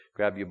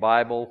grab your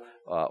Bible,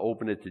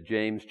 open it to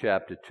James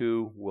chapter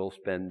 2. We'll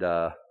spend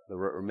the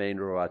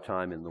remainder of our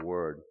time in the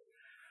Word.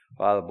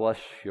 Father, bless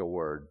your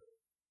Word.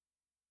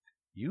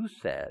 You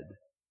said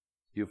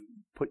you've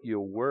put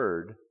your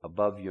Word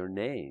above your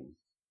name.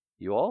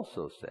 You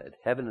also said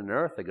heaven and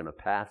earth are going to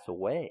pass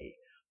away,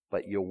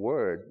 but your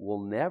Word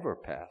will never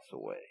pass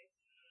away.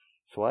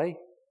 So it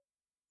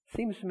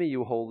seems to me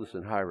you hold this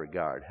in high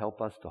regard.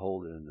 Help us to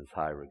hold it in this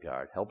high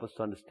regard. Help us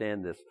to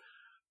understand this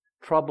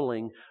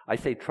troubling,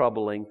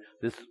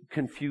 this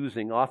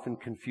confusing, often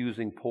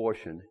confusing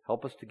portion.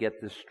 Help us to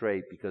get this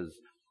straight, because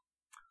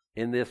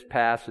in this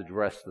passage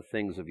rests the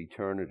things of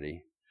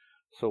eternity.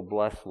 So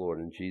bless, Lord,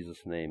 in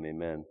Jesus' name,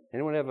 amen.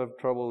 Anyone have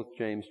trouble with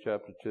James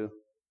chapter 2?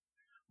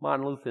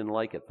 Martin Luther didn't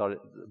like it, thought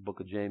the book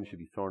of James should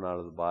be thrown out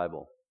of the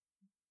Bible.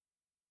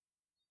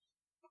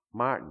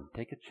 Martin,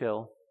 take a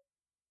chill,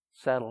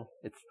 settle.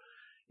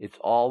 It's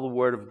all the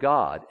Word of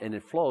God, and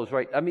it flows,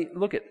 right? I mean,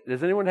 look at,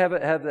 does anyone ever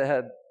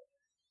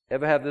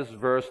have this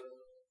verse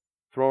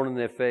thrown in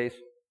their face?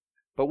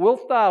 But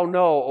wilt thou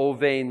know, O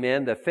vain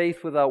man, that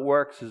faith without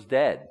works is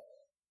dead?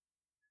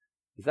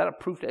 Is that a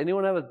proof?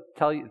 Anyone ever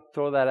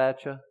throw that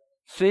at you?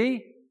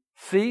 See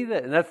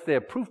that, and that's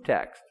their proof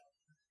text.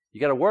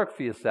 You got to work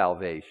for your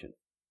salvation.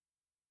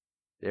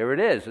 There it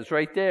is. It's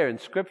right there in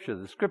Scripture.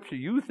 The Scripture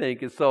you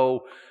think is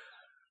so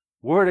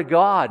Word of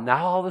God.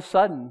 Now all of a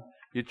sudden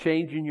you're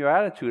changing your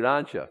attitude,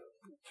 aren't you?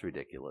 It's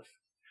ridiculous.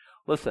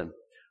 Listen,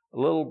 a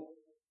little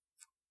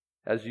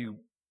as you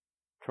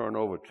turn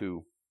over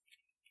to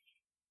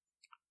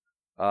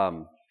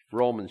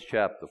Romans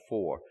chapter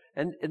 4.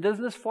 And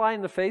doesn't this fly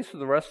in the face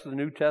of the rest of the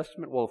New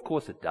Testament? Well, of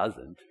course it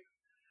doesn't.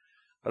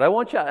 But I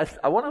want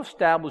to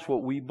establish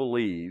what we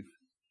believe.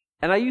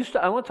 And I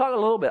want to talk a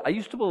little bit. I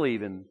used to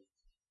believe in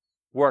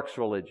works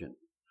religion.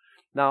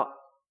 Now,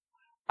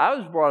 I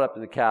was brought up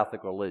in the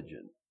Catholic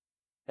religion.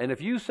 And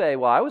if you say,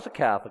 well, I was a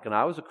Catholic and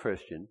I was a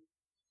Christian,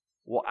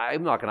 well,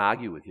 I'm not going to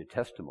argue with your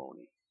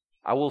testimony.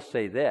 I will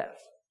say this.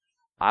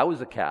 I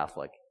was a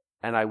Catholic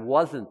and I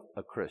wasn't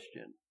a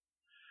Christian.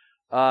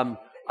 And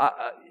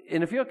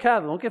if you're a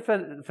Catholic, don't get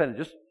offended.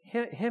 Just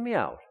hear me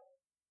out.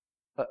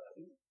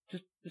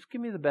 Just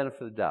give me the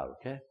benefit of the doubt,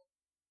 okay?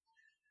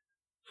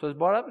 So I was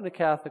brought up in the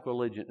Catholic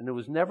religion, and there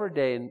was never a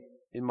day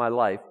in my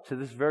life, to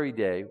this very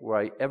day, where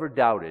I ever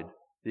doubted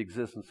the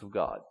existence of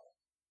God.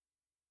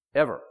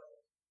 Ever.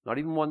 Not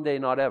even one day,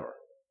 not ever.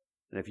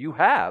 And if you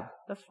have,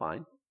 that's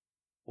fine.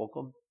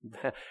 Welcome.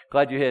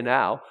 Glad you're here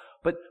now.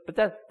 But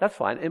that's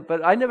fine.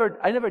 But I never.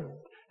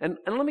 And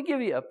let me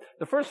give you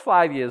the first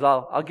 5 years.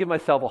 I'll give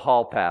myself a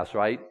hall pass,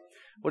 right?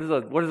 What does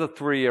a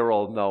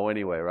 3-year-old know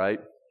anyway, right?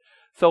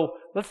 So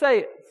let's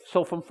say,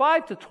 from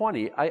 5 to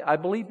 20, I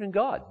believed in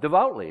God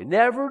devoutly.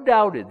 Never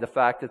doubted the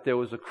fact that there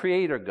was a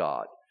Creator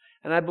God,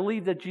 and I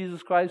believed that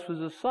Jesus Christ was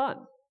His Son,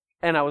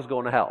 and I was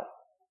going to hell,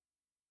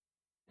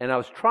 and I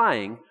was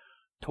trying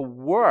to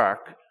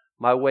work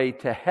my way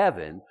to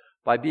heaven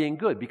by being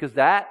good, because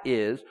that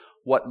is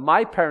what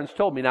my parents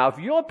told me. Now, if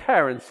your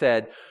parents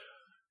said,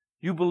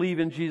 you believe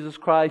in Jesus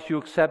Christ, you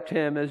accept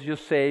Him as your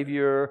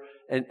Savior,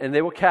 and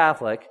they were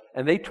Catholic,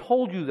 and they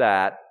told you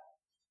that,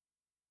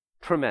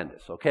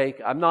 tremendous, okay?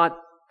 I'm not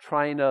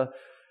trying to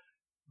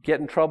get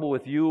in trouble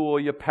with you or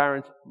your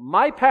parents.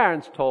 My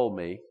parents told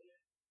me,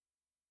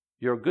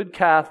 you're a good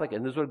Catholic,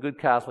 and this is what a good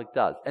Catholic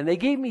does. And they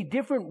gave me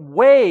different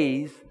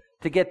ways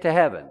to get to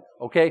heaven,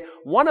 okay?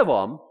 One of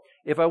them,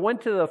 if I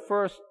went to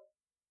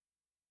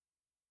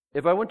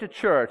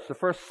church the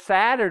first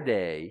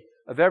Saturday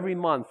of every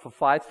month for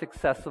 5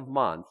 successive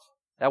months,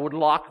 that would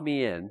lock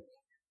me in,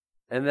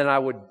 and then I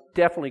would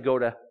definitely go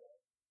to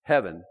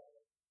heaven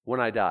when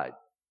I died.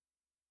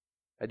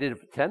 I did it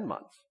for 10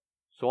 months,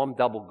 so I'm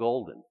double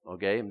golden,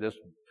 okay?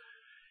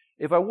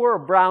 If I wore a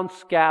brown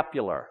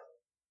scapular,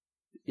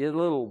 a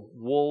little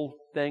wool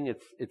thing,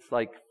 it's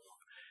like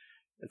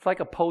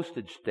a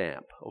postage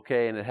stamp,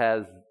 okay? And it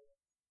has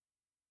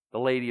the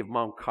Lady of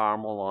Mount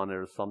Carmel on it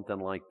or something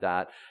like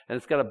that. And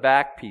it's got a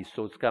back piece,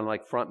 so it's kind of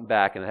like front and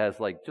back, and it has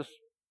like just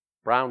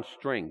brown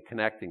string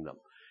connecting them.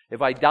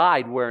 If I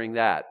died wearing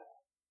that,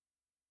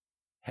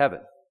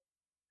 heaven.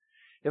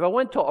 If I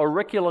went to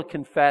auricular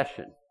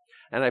confession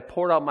and I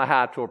poured out my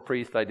heart to a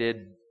priest, I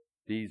did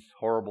these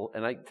horrible,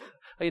 and I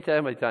can tell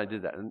you how many times I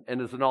did that.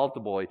 And as an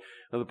altar boy,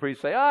 and the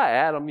priest say,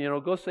 Adam,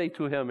 go say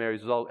 2 Hail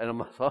Marys. And I'm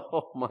like,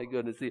 oh my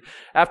goodness.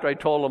 After I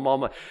told him all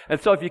my,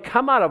 and so if you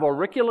come out of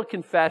auricular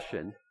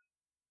confession,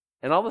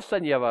 and all of a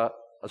sudden you have a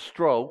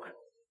stroke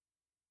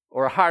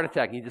or a heart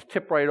attack, and you just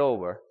tip right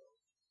over,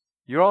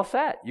 you're all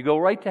set. You go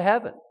right to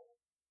heaven.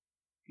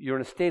 You're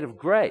in a state of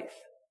grace.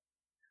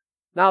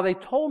 Now, they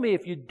told me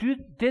if you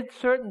did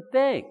certain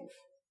things,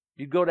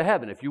 you'd go to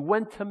heaven. If you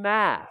went to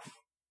Mass,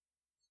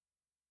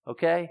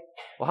 okay?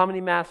 Well, how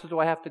many Masses do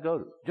I have to go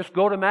to? Just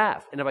go to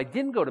Mass. And if I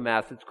didn't go to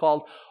Mass, it's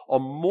called a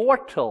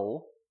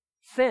mortal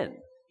sin.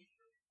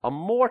 A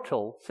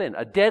mortal sin,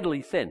 a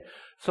deadly sin.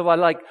 So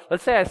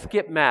let's say I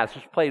skipped Mass,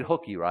 just played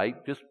hooky, right?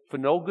 Just for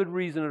no good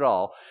reason at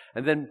all.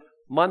 And then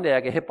Monday I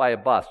get hit by a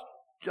bus.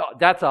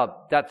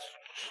 That's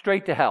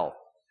straight to hell.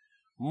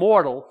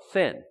 Mortal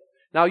sin.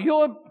 Now,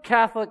 your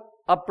Catholic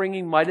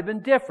upbringing might have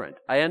been different.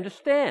 I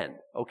understand,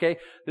 okay?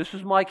 This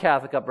is my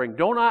Catholic upbringing.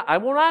 I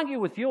won't argue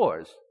with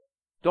yours.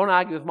 Don't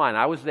argue with mine.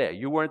 I was there.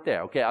 You weren't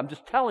there, okay? I'm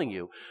just telling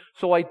you.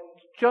 So I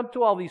jumped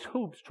through all these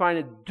hoops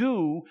trying to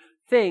do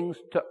things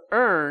to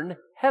earn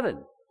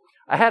heaven.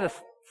 I had a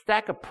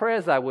stack of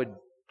prayers I would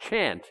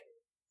chant.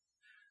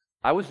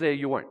 I was there,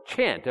 you weren't.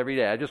 Chant every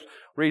day. I just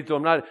read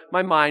through them.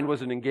 My mind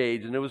wasn't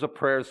engaged, and there was a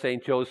prayer to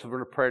St. Joseph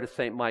and a prayer to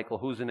St. Michael,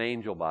 who's an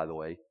angel, by the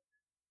way.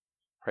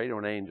 Pray to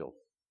an angel.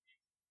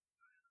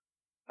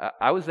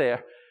 I was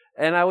there,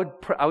 and I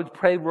would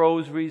pray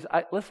rosaries.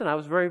 I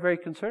was very, very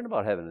concerned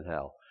about heaven and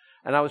hell.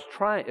 And I was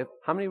trying.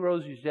 How many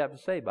rosaries did you have to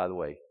say, by the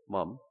way,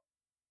 Mom,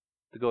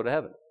 to go to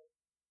heaven?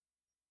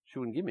 She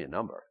wouldn't give me a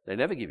number. They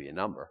never give you a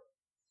number.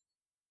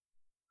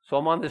 So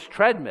I'm on this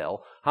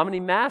treadmill. How many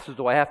masses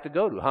do I have to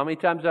go to? How many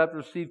times do I have to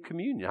receive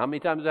communion? How many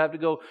times do I have to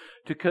go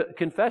to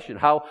confession?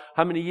 How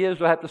many years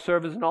do I have to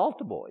serve as an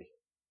altar boy?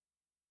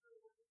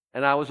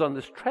 And I was on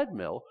this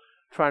treadmill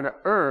trying to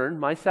earn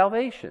my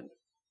salvation.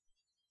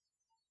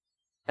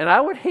 And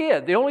I would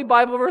hear, the only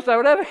Bible verse I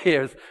would ever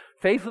hear is,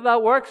 faith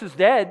without works is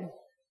dead.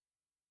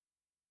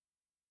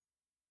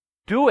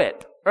 Do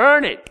it.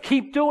 Earn it.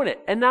 Keep doing it.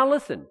 And now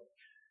listen,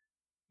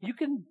 you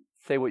can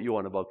say what you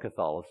want about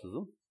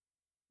Catholicism.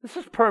 This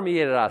has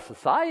permeated our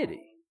society.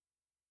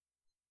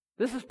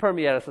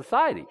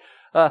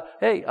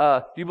 Hey,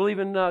 do you believe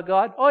in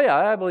God? Oh, yeah,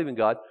 I believe in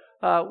God.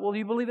 Well, do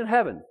you believe in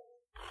heaven?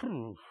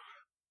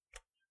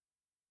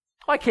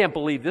 I can't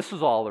believe this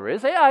is all there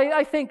is.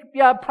 I think,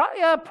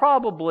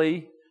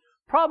 probably.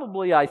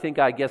 Probably, I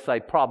guess I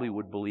probably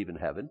would believe in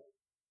heaven.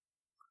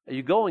 Are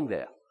you going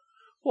there?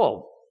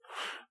 Well,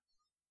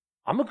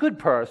 I'm a good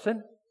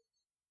person.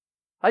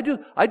 I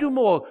do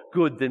more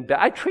good than bad.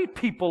 I treat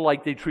people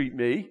like they treat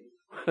me.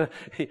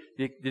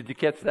 Did you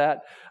catch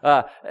that?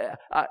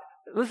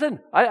 Listen,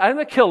 I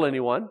don't kill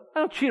anyone. I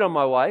don't cheat on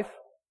my wife.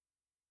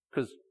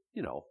 Because,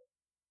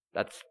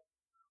 that's,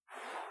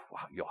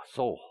 wow, you're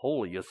so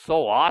holy. You're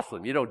so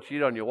awesome. You don't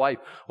cheat on your wife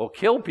or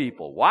kill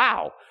people.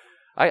 Wow.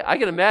 I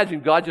can imagine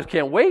God just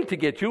can't wait to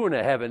get you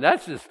into heaven.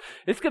 That's just,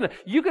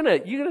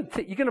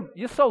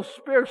 you're so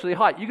spiritually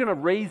hot. You're going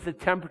to raise the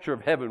temperature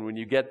of heaven when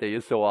you get there.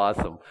 You're so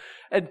awesome.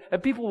 And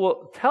people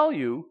will tell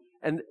you,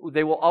 and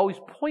they will always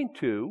point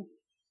to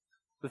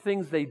the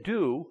things they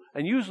do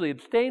and usually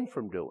abstain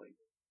from doing.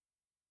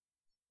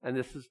 And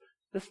this,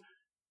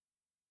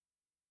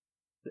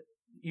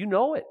 you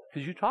know it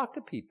because you talk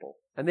to people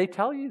and they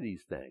tell you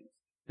these things.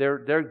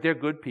 They're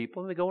good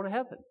people and they go into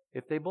heaven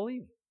if they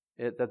believe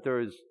that there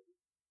is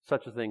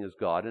such a thing as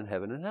God in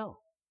heaven and hell.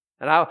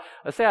 And I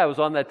say I was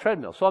on that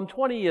treadmill. So I'm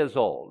 20 years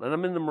old and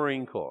I'm in the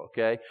Marine Corps,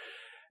 okay?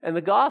 And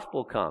the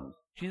gospel comes.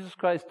 Jesus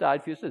Christ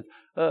died for your sins.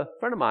 A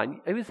friend of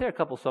mine, he was here a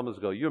couple summers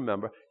ago, you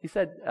remember. He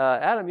said,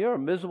 Adam, you're a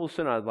miserable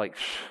sinner. I was like,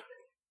 shh,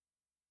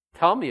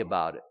 tell me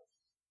about it.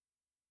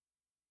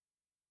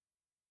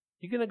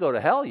 You're going to go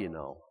to hell,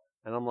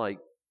 And I'm like,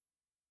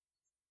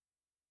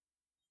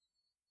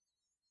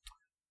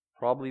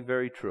 probably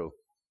very true.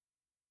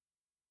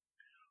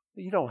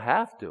 You don't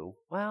have to.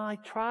 Well, I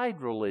tried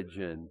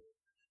religion.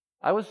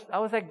 I was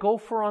that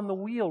gopher on the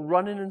wheel,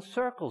 running in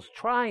circles,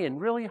 trying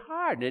really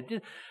hard.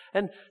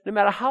 And no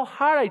matter how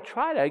hard I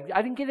tried, I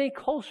didn't get any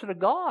closer to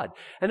God.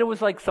 And it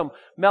was like some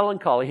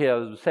melancholy here. I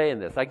was saying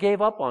this. I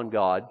gave up on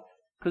God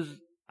because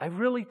I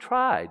really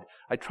tried.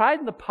 I tried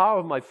in the power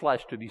of my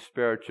flesh to be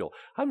spiritual.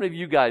 How many of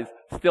you guys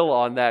still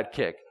on that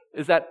kick?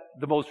 Is that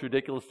the most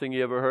ridiculous thing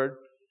you ever heard?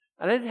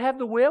 And I didn't have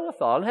the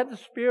wherewithal. I didn't have the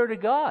Spirit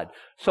of God.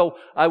 So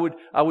I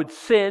would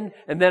sin,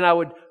 and then I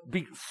would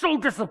be so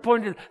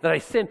disappointed that I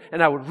sinned,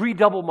 and I would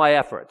redouble my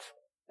efforts.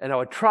 And I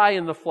would try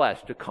in the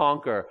flesh to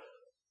conquer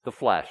the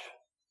flesh.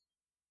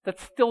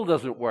 That still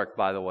doesn't work,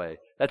 by the way.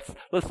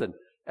 Listen,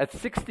 at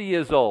 60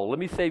 years old, let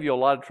me save you a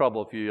lot of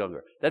trouble if you're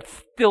younger. That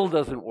still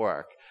doesn't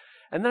work.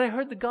 And then I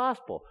heard the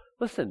gospel.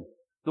 Listen,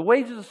 the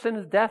wages of sin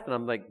is death. And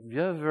I'm like,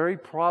 yeah, very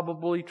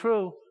probably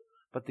true.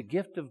 But the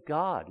gift of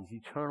God is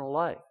eternal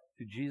life.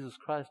 To Jesus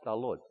Christ our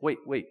Lord. Wait,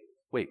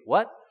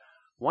 what?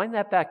 Wind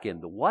that back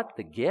in. The what?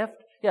 The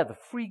gift? Yeah, the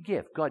free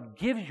gift. God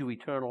gives you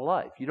eternal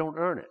life. You don't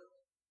earn it.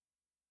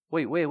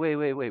 Wait.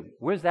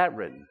 Where's that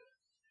written?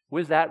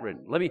 Let's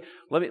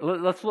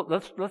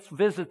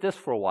visit this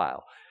for a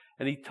while.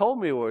 And he told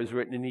me where it was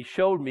written, and he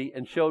showed me.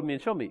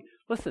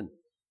 Listen,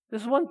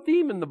 there's one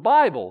theme in the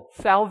Bible,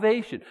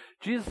 salvation.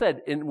 Jesus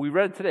said, and we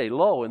read it today,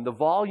 lo, in the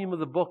volume of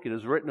the book it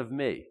is written of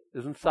me.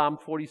 Isn't Psalm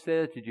 40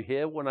 say that? Did you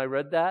hear when I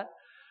read that?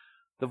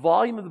 The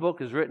volume of the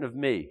book is written of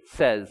me,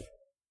 says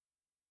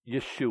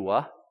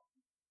Yeshua,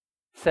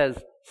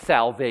 says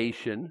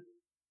salvation.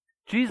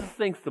 Jesus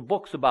thinks the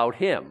book's about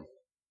him.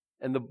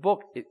 And the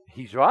book,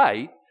 he's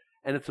right,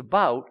 and it's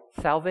about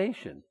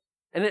salvation.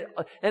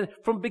 And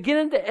from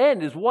beginning to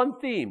end is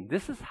one theme.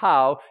 This is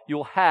how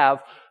you'll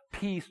have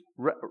peace,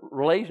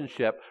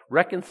 relationship,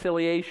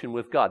 reconciliation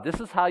with God.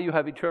 This is how you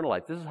have eternal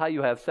life. This is how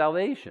you have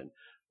salvation.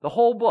 The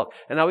whole book.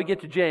 And now we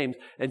get to James,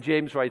 and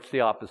James writes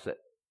the opposite.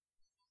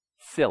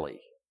 Silly.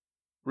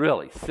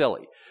 Really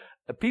silly.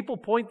 People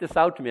point this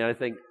out to me, and I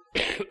think,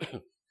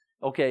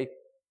 Okay,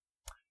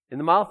 in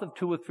the mouth of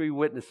 2 or 3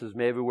 witnesses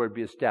may every word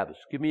be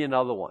established. Give me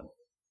another one.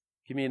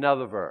 Give me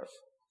another verse.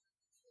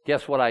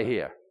 Guess what I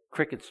hear?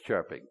 Crickets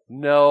chirping.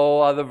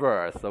 No other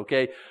verse,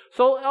 okay?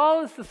 So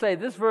all this to say,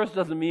 this verse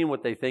doesn't mean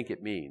what they think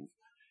it means.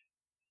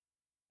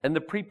 And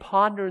the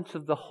preponderance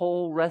of the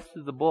whole rest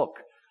of the book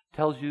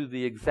tells you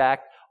the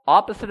exact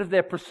opposite of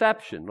their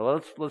perception.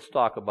 Let's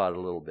talk about it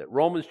a little bit.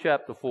 Romans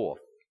chapter 4.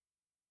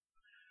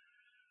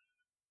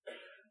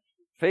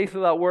 Faith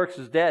without works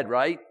is dead,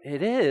 right?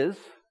 It is.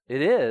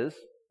 It is.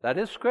 That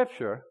is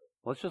Scripture.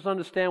 Let's just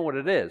understand what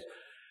it is.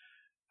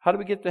 How do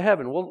we get to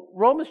heaven? Well,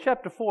 Romans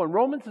chapter 4, and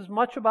Romans is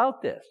much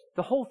about this.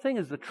 The whole thing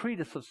is the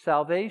treatise of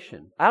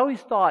salvation. I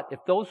always thought if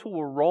those who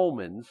were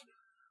Romans,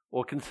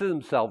 or consider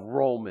themselves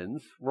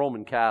Romans,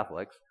 Roman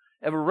Catholics,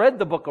 ever read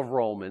the book of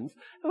Romans,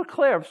 it would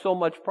clear up so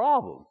much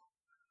problem.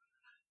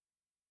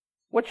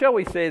 What shall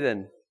we say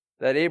then?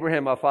 That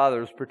Abraham our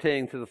father is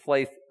pertaining to the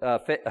faith.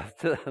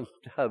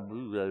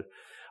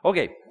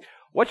 Okay.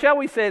 What shall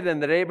we say then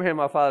that Abraham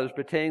our father is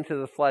pertaining to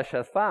the flesh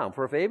hath found?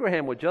 For if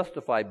Abraham were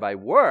justified by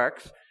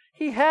works,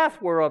 he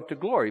hath whereof to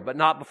glory, but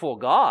not before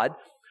God.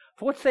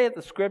 For what saith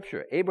the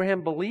Scripture?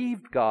 Abraham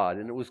believed God,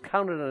 and it was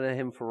counted unto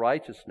him for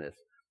righteousness.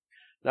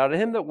 Now to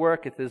him that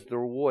worketh is the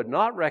reward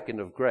not reckoned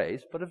of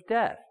grace, but of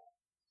death.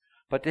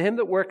 But to him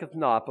that worketh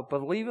not, but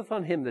believeth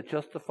on him that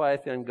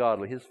justifieth the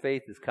ungodly, his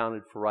faith is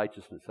counted for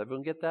righteousness.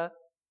 Everyone get that?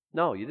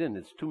 No, you didn't.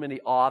 It's too many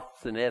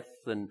offs and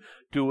ifs and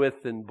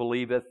doeth and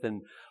believeth.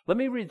 And let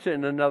me read it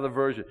in another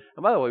version.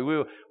 And by the way,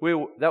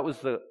 that was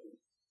the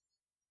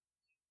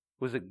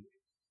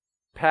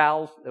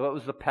Pals. That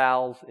was the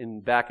Pals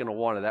back in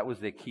Awana. That was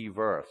their key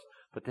verse.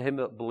 But to him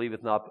that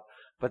believeth not,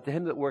 but to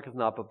him that worketh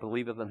not, but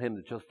believeth on him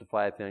that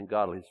justifieth the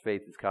ungodly, his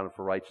faith is counted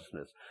for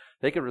righteousness.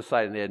 They could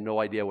recite it and they had no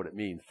idea what it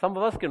means. Some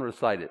of us can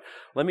recite it.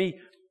 Let me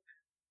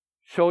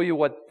show you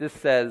what this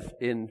says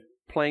in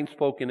plain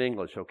spoken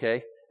English,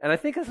 okay? And I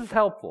think this is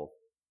helpful.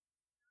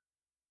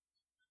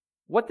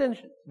 What then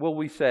will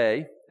we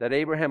say that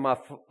Abraham,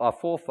 our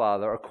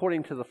forefather,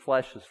 according to the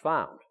flesh is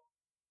found?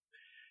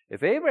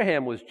 If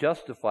Abraham was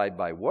justified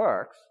by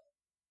works,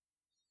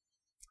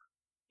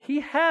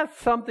 he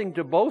hath something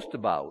to boast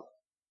about,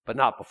 but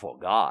not before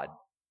God.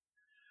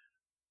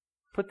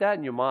 Put that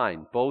in your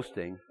mind,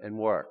 boasting and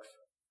works,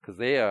 because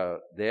they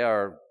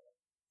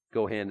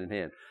go hand in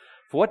hand.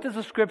 For what does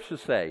the Scripture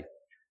say?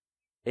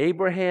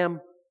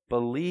 Abraham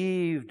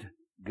believed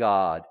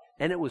God,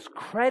 and it was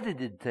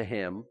credited to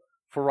him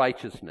for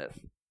righteousness.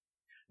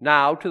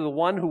 Now, to the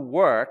one who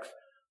works,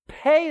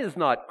 pay is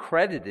not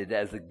credited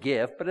as a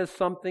gift, but as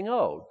something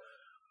owed.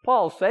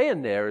 Paul's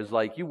saying there is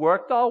like, you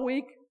worked all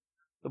week?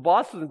 The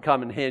boss doesn't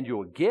come and hand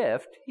you a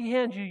gift. He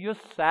hands you your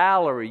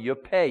salary, your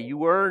pay.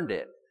 You earned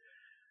it.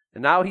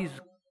 And now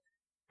he's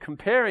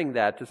comparing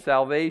that to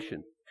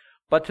salvation.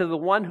 But to the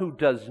one who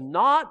does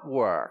not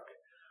work,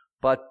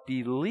 but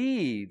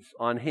believes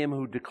on him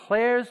who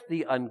declares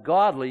the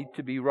ungodly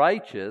to be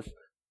righteous,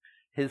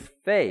 his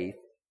faith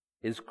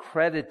is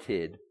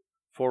credited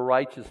for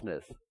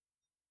righteousness.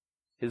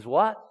 His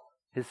what?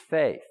 His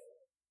faith.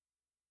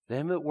 To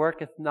him that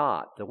worketh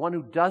not, the one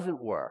who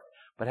doesn't work,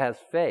 but has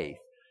faith,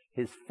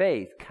 his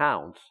faith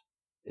counts,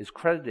 is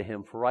credited to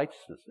him for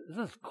righteousness.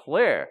 This is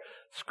clear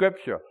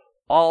Scripture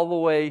all the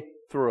way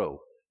through.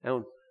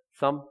 And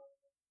some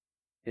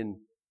in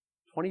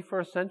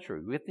 21st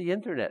century, we get the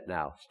internet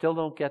now, still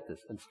don't get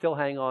this, and still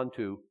hang on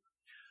to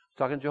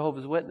talking to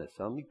Jehovah's Witness.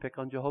 So let me pick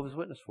on Jehovah's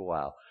Witness for a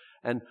while.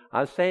 And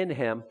I was saying to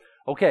him,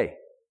 okay,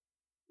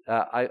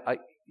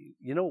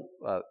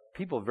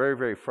 people are very,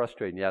 very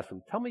frustrated. And you ask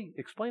them,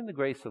 explain the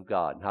grace of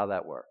God and how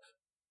that works.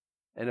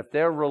 And if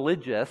they're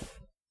religious,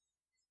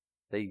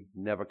 they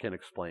never can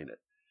explain it.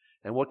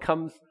 And what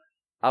comes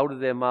out of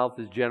their mouth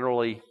is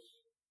generally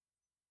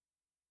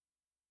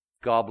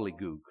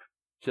gobbledygook,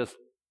 just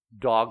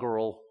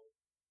doggerel,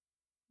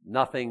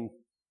 nothing,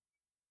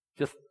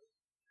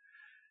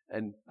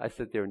 and I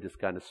sit there and just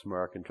kind of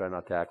smirk and try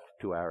not to act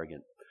too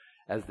arrogant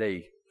as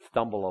they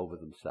stumble over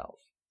themselves.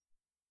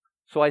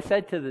 So I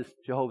said to this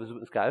Jehovah's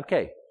Witness guy,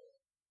 okay,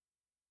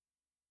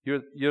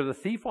 you're the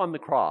thief on the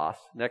cross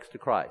next to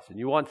Christ, and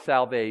you want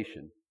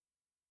salvation.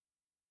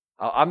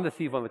 I'm the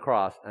thief on the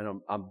cross,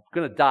 and I'm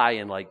going to die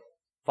in like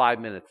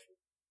 5 minutes.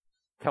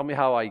 Tell me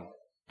how I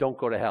don't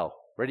go to hell.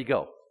 Ready,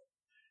 go.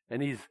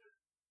 And he's,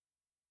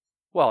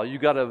 well,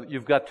 you've got to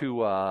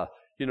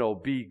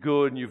be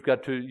good, and you've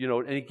got to,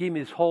 and he gave me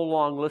this whole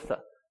long list of,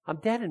 I'm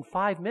dead in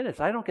 5 minutes.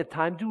 I don't get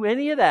time to do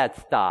any of that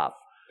stuff.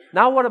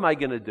 Now what am I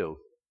going to do?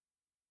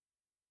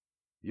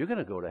 You're going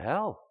to go to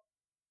hell.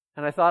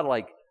 And I thought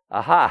like,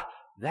 aha,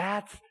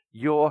 that's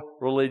your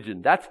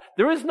religion.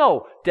 There is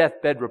no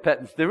deathbed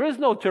repentance. There is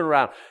no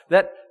turnaround.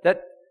 That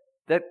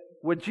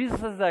when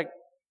Jesus is that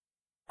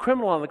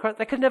criminal on the cross,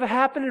 that could never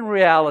happen in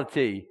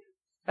reality.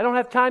 I don't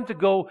have time to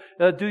go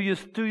do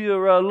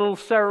your little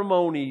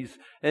ceremonies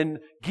and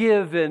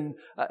give. And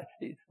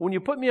when you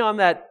put me on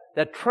that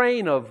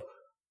train of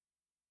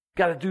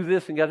got to do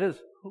this and got to do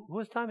this, who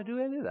has time to do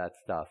any of that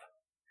stuff?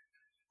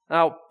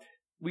 Now,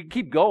 we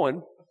keep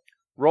going.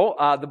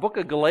 The book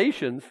of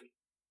Galatians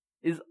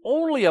is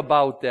only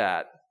about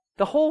that.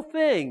 The whole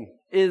thing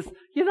is,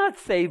 you're not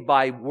saved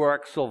by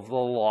works of the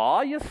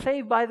law. You're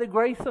saved by the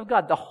grace of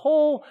God. The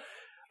whole,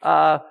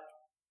 I'm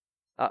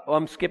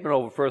skipping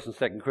over 1st and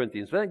 2nd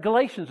Corinthians, but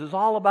Galatians is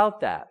all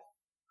about that.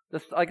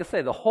 Like I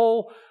say, the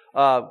whole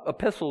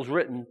epistle is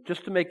written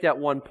just to make that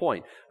one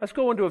point. Let's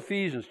go into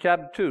Ephesians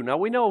chapter 2. Now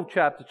we know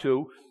chapter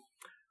 2,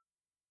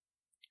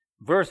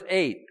 verse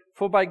 8.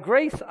 For by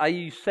grace are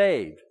ye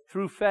saved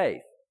through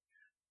faith.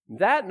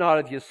 That not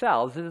of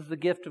yourselves, it is the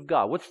gift of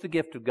God. What's the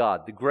gift of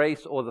God? The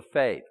grace or the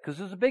faith? Because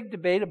there's a big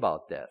debate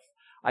about this.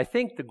 I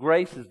think the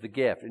grace is the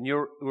gift, and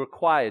you're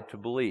required to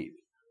believe.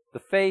 The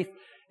faith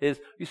is,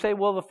 you say,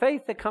 well, the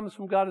faith that comes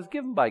from God is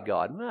given by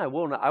God. No, I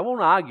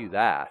won't argue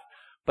that.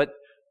 But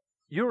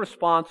you're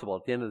responsible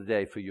at the end of the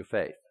day for your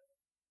faith.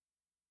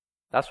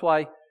 That's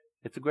why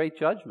it's a great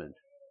judgment.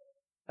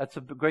 That's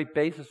a great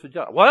basis for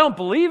judgment. Well, I don't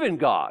believe in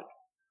God.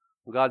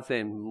 Well, God's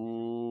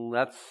saying,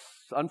 that's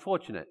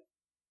unfortunate.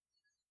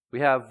 We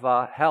have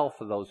hell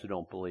for those who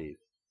don't believe.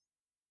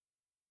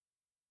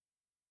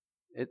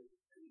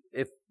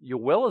 If your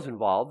will is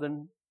involved,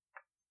 then,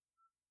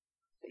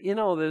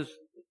 there's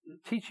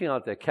teaching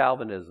out there,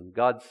 Calvinism.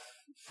 God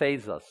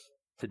saves us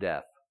to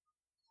death,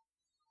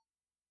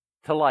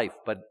 to life,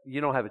 but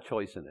you don't have a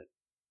choice in it.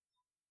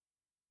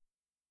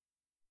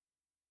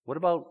 What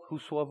about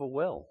whosoever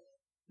will?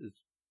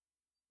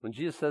 When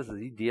Jesus says, is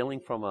he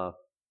dealing from a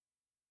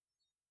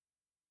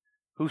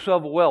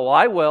whosoever will? Well,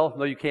 I will.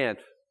 No, you can't.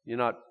 You're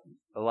not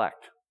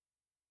elect.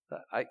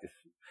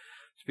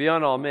 It's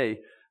beyond all me.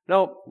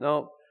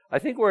 No. I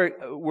think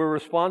we're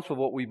responsible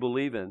for what we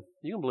believe in.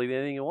 You can believe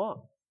anything you want.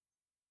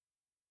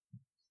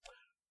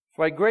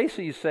 For by grace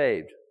are you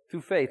saved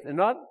through faith, and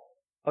not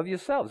of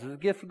yourselves. It's a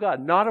gift of God,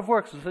 not of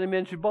works, as any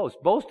man should boast.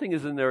 Boasting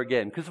is in there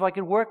again, because if I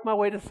could work my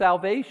way to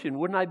salvation,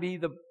 wouldn't I be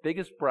the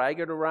biggest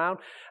braggart around?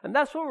 And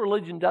that's what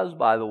religion does,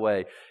 by the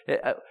way.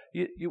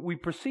 We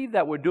perceive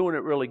that we're doing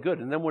it really good,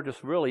 and then we're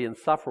just really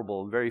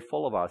insufferable and very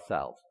full of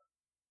ourselves.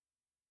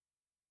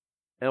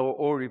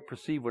 Or we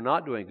perceive we're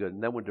not doing good,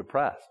 and then we're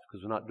depressed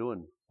because we're not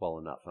doing well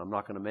enough, and I'm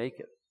not going to make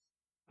it.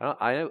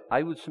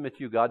 I would submit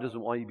to you, God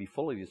doesn't want you to be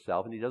full of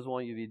yourself, and he doesn't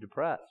want you to be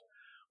depressed.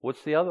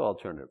 What's the other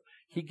alternative?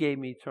 He gave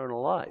me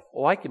eternal life.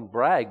 Oh, I can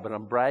brag, but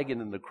I'm bragging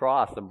in the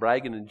cross. I'm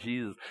bragging in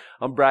Jesus.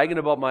 I'm bragging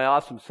about my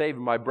awesome Savior.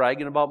 Am I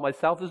bragging about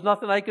myself? There's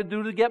nothing I could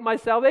do to get my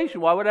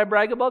salvation. Why would I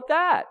brag about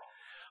that?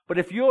 But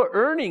if you're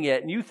earning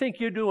it and you think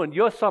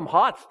you're some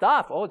hot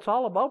stuff, it's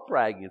all about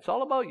bragging. It's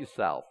all about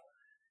yourself.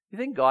 You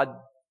think God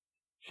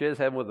shares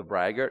heaven with a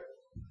braggart?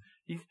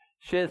 He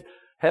shares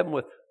heaven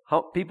with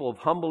people who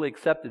have humbly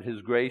accepted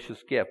his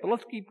gracious gift. But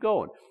let's keep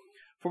going.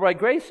 For by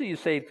grace are you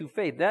saved through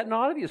faith, that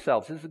not of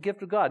yourselves, is the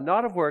gift of God,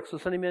 not of works,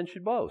 lest any man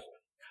should boast.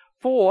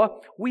 For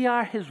we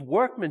are his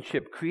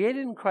workmanship,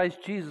 created in Christ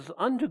Jesus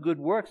unto good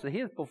works, that he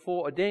hath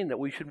before ordained that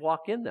we should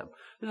walk in them.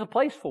 There's a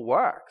place for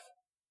works.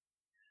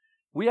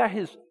 We are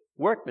his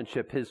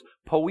workmanship, his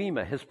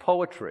poema, his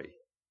poetry,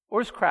 or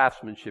his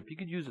craftsmanship. You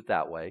could use it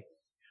that way.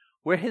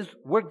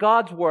 We're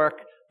God's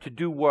work to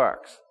do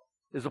works.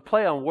 There's a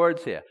play on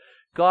words here.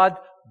 God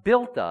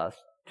built us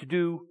to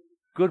do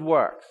good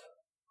works.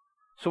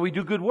 So we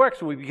do good works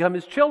and we become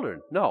his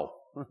children. No,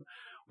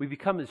 we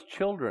become his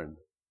children.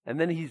 And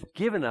then he's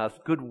given us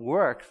good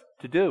works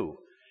to do.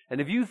 And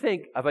if you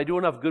think, if I do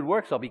enough good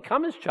works, I'll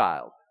become his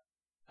child,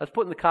 that's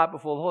putting the cart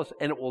before the horse.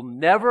 And it will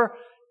never,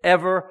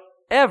 ever,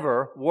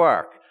 ever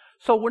work.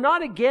 So we're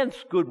not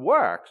against good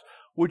works.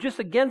 We're just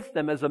against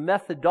them as a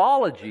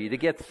methodology to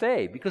get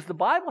saved. Because the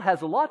Bible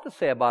has a lot to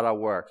say about our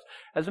works.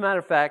 As a matter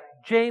of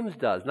fact, James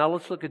does. Now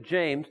let's look at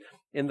James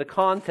in the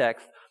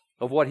context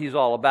of what he's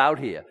all about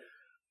here.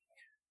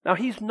 Now,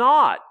 he's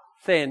not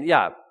saying,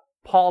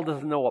 Paul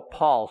doesn't know what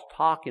Paul's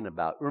talking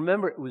about.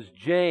 Remember, it was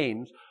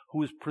James who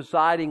was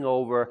presiding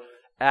over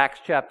Acts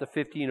chapter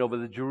 15, over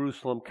the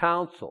Jerusalem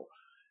Council.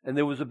 And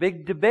there was a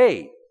big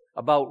debate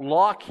about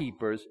law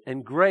keepers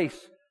and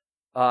grace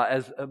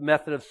as a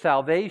method of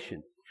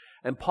salvation.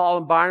 And Paul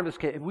and Barnabas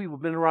came,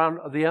 we've been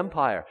around the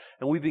empire,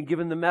 and we've been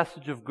given the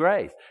message of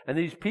grace. And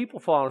these people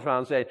following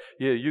around saying,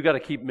 you got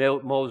to keep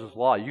Moses'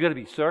 law. You got to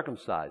be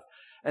circumcised.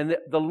 And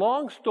the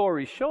long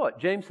story short,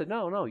 James said,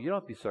 no, you don't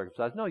have to be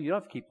circumcised. No, you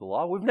don't have to keep the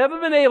law. We've never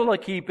been able to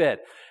keep it.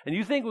 And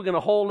you think we're going to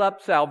hold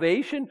up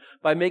salvation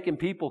by making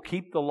people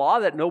keep the law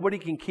that nobody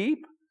can keep?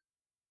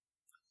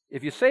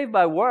 If you're saved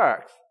by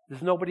works,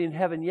 there's nobody in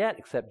heaven yet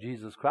except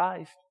Jesus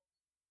Christ.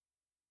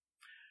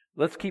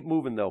 Let's keep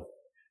moving, though.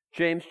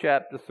 James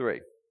chapter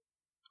 3.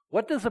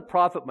 What does it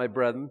profit, my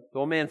brethren,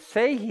 though a man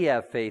say he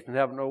have faith and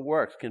have no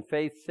works? Can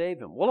faith save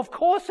him? Well, of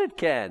course it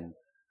can.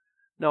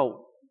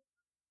 No.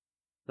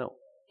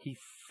 He's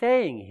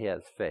saying he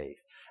has faith.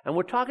 And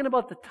we're talking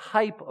about the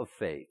type of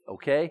faith,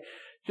 okay?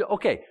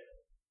 Okay,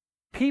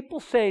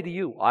 people say to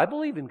you, I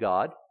believe in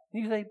God.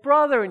 And you say,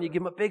 brother, and you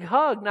give him a big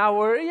hug. Now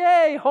we're,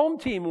 yay, home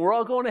team. We're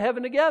all going to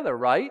heaven together,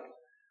 right?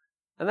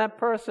 And that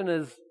person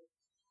is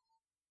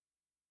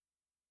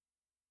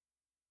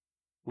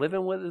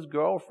living with his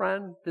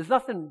girlfriend. There's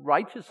nothing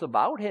righteous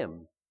about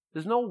him.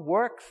 There's no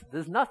works.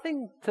 There's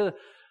nothing to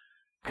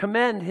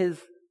commend his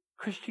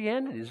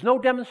Christianity. There's no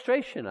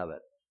demonstration of it.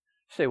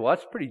 You say, well,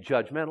 that's pretty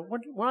judgmental. We're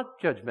not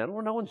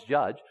judgmental. No one's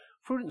judge.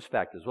 Fruit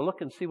inspectors. We're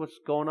looking to see what's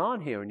going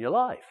on here in your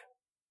life.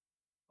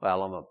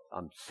 Well,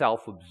 I'm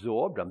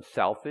self-absorbed. I'm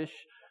selfish.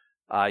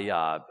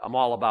 I'm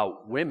all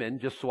about women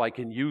just so I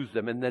can use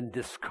them and then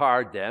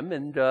discard them.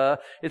 And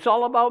it's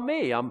all about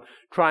me. I'm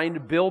trying to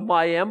build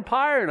my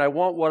empire and I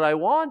want what I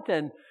want.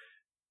 And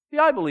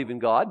yeah, I believe in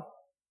God.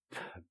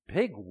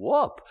 Big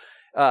whoop.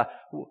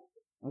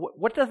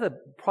 What does the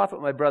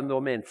prophet, my brother, no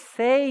man,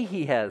 say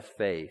he has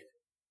faith,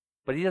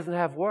 but he doesn't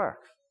have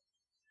works?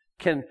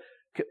 Can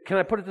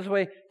I put it this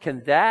way?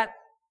 Can that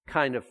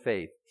kind of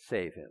faith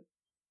save him?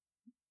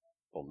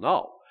 Well,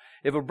 no.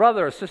 If a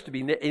brother or sister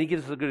be, and he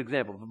gives us a good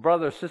example, if a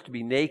brother or sister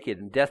be naked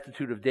and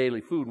destitute of daily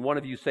food, and one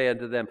of you say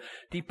unto them,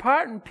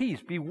 depart in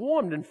peace, be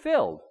warmed and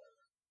filled.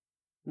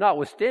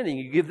 Notwithstanding,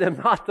 you give them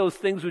not those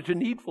things which are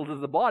needful to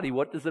the body,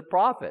 what does it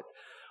profit?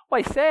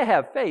 Why, say I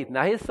have faith.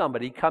 Now here's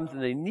somebody comes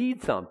and they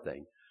need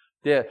something.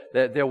 They're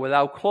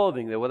without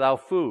clothing, they're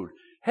without food.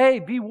 Hey,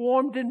 be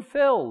warmed and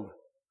filled.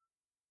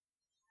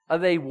 Are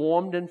they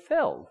warmed and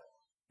filled?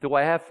 Do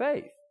I have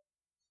faith?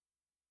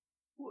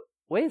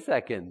 Wait a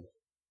second.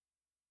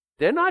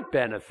 They're not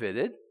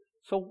benefited.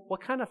 So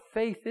what kind of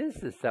faith is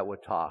this that we're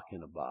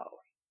talking about?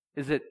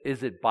 Is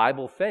it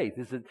Bible faith?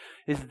 Is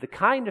it the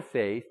kind of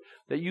faith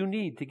that you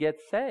need to get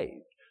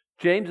saved?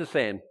 James is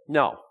saying,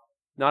 no,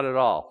 not at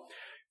all.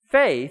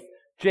 Faith,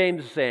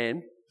 James is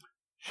saying,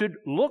 should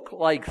look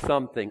like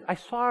something. I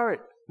saw it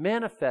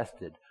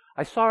manifested.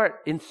 I saw it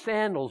in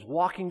sandals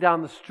walking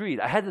down the street.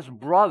 I had this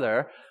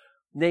brother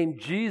named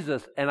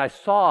Jesus, and I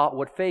saw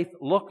what faith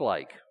looked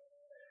like.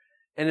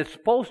 And it's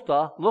supposed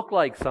to look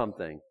like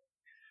something.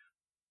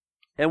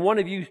 And one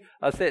of you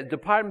said,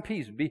 depart in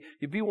peace,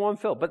 be warm and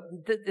filled. But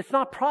it's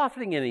not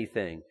profiting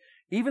anything.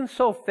 Even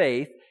so,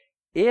 faith,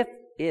 if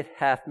it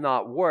hath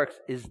not works,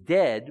 is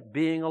dead,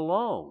 being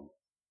alone.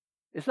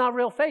 It's not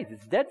real faith.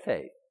 It's dead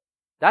faith.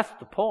 That's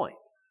the point.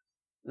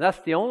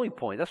 That's the only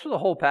point. That's what the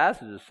whole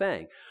passage is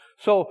saying.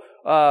 So,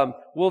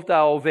 wilt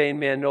thou, O vain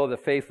man, know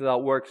that faith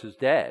without works is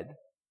dead?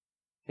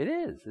 It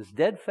is. It's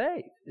dead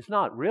faith. It's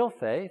not real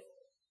faith.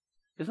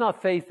 It's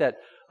not faith that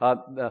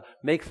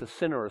makes a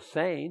sinner a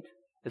saint.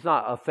 It's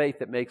not a faith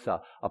that makes a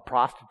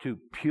prostitute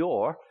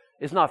pure.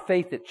 It's not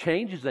faith that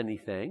changes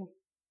anything.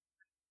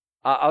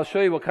 I'll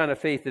show you what kind of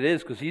faith it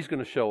is because he's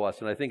going to show us,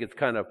 and I think it's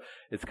kind of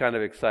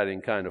exciting,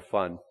 kind of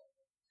fun.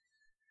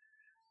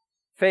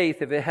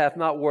 Faith, if it hath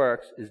not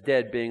works, is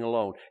dead, being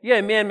alone. Yeah,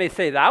 a man may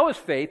say, thou is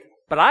faith,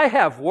 but I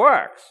have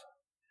works.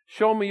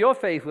 Show me your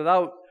faith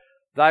without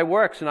thy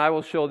works, and I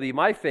will show thee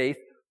my faith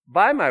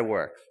by my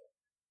works.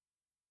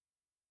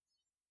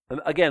 And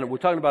again, we're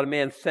talking about a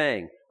man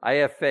saying, I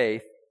have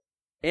faith,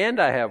 and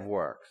I have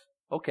works.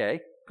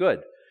 Okay,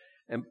 good.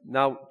 And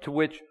now to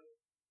which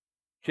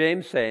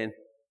James saying,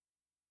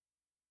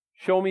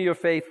 show me your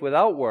faith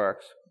without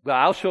works, but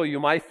I'll show you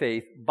my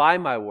faith by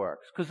my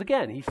works. Because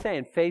again, he's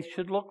saying faith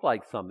should look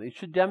like something. It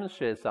should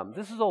demonstrate something.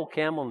 This is old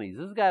camel knees.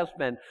 This is a guy who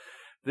spent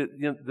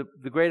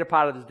the greater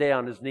part of his day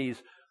on his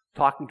knees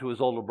talking to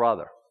his older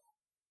brother.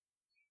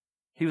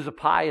 He was a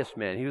pious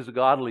man. He was a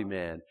godly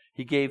man.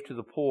 He gave to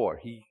the poor.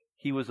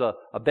 He was a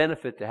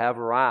benefit to have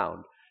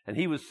around. And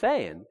he was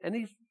saying, and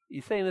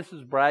he's saying this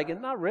is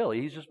bragging. Not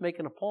really. He's just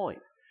making a point.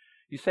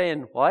 He's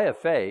saying, well, I have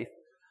faith.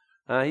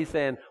 He's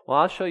saying, well,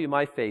 I'll show you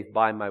my faith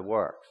by my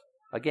works.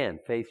 Again,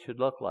 faith should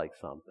look like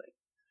something.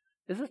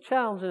 Is this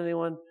challenging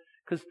anyone?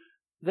 Because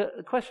the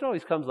question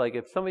always comes like,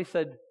 if somebody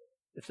said,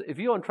 if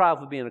you're on trial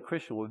for being a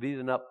Christian, would be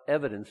enough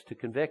evidence to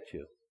convict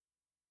you?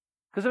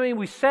 Because,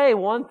 we say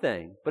one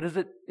thing, but is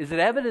it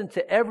evident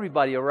to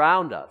everybody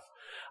around us?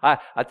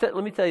 Let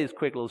me tell you this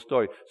quick little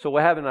story. So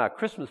we're having our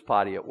Christmas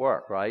party at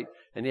work, right?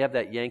 And you have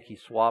that Yankee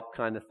swap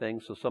kind of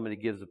thing. So somebody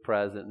gives a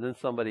present, and then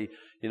somebody,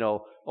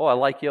 oh, I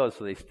like yours,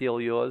 so they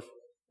steal yours,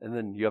 and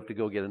then you have to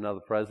go get another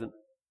present.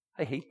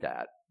 I hate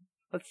that.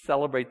 Let's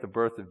celebrate the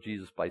birth of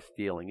Jesus by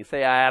stealing. You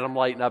say, Adam,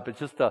 lighten up. It's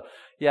just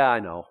yeah, I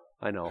know.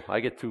 I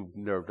get too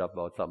nerved up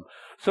about something.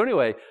 So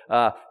anyway,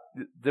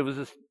 there was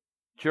this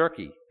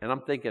jerky, and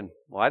I'm thinking,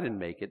 well, I didn't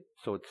make it,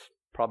 so it's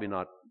probably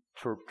not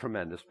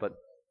tremendous, but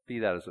be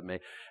that as it may.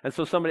 And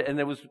so and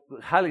it was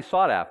highly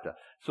sought after.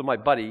 So my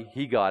buddy,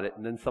 he got it,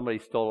 and then somebody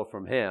stole it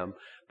from him.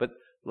 But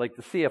like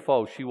the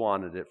CFO, she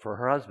wanted it for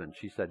her husband.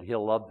 She said,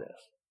 he'll love this.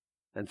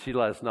 And she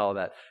let us know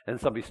that. And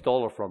somebody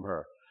stole it from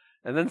her.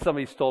 And then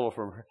somebody stole it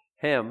from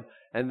him,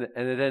 and it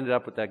ended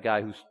up with that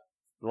guy the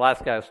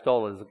last guy who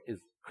stole it is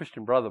a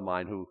Christian brother of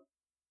mine who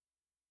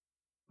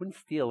wouldn't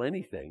steal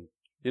anything.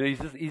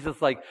 He's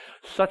just like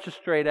such a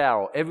straight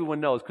arrow. Everyone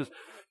knows.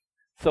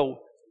 So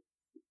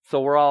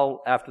we're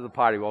all, after the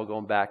party, we're all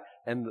going back,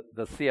 and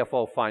the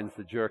CFO finds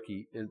the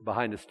jerky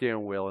behind the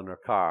steering wheel in her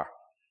car.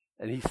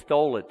 And he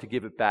stole it to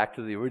give it back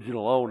to the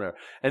original owner.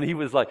 And he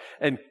was like,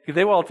 and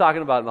they were all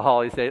talking about it in the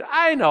hall. He said,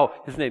 I know.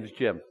 His name's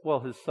Jim. Well,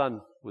 his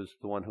son was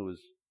the one who was,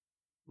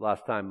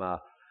 last time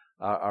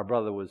our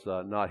brother was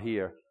not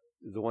here,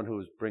 the one who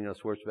was bringing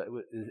us worship.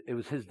 It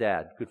was his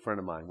dad, good friend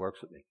of mine,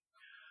 works with me.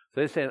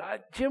 So they're saying,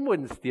 Jim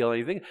wouldn't steal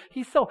anything.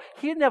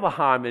 He'd never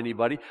harm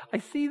anybody. I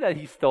see that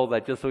he stole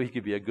that just so he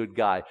could be a good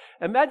guy.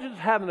 Imagine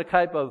just having the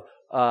type of,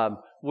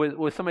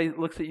 where somebody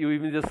looks at you,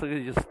 even just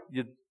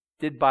you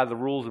did by the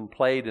rules and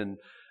played, and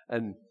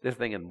they're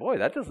thinking, boy,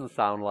 that doesn't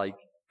sound like,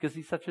 because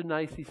he's such a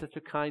nice, he's such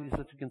a kind, he's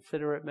such a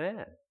considerate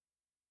man.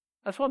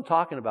 That's what I'm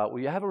talking about,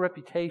 where you have a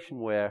reputation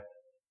where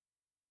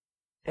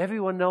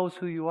everyone knows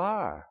who you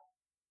are.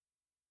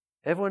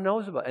 Everyone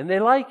knows about it, and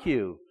they like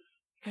you.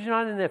 Because you're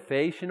not in their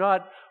face, you're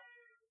not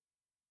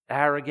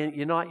arrogant,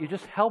 you're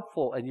just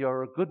helpful, and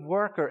you're a good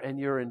worker, and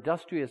you're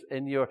industrious,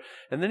 and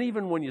then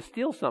even when you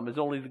steal something, it's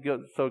only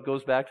so it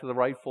goes back to the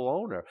rightful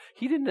owner.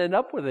 He didn't end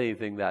up with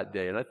anything that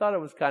day, and I thought it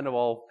was kind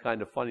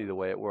of funny the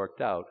way it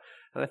worked out.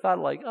 And I thought,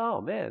 like, oh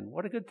man,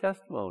 what a good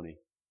testimony.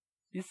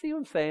 You see what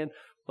I'm saying?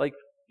 Like,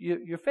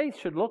 your faith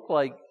should look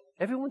like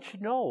everyone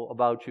should know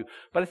about you.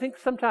 But I think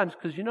sometimes,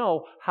 because you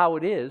know how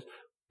it is,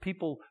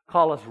 people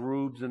call us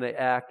rubes, and they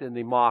act and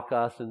they mock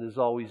us, and there's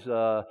always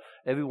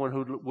everyone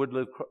who would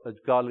live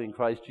godly in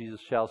Christ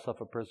Jesus shall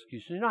suffer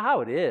persecution. You know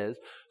how it is.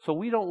 So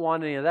we don't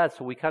want any of that,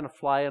 so we kind of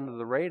fly under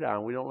the radar,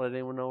 and we don't let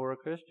anyone know we're a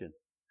Christian.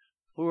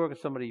 We work with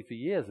somebody for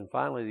years, and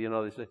finally,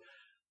 they say,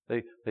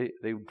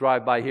 they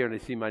drive by here and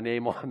they see my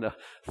name on the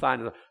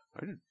sign.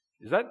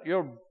 Is that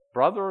your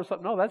brother or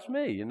something? No, that's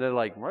me. And they're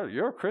like, well,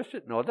 you're a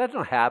Christian? No, that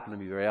doesn't happen to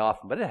me very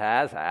often, but it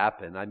has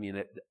happened. I mean,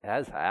 it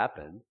has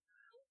happened.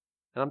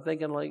 And I'm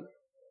thinking, like,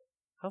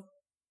 how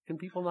can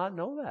people not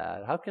know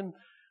that? How can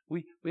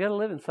we got to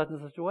live in such and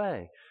such a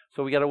way?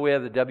 So we got to wear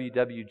the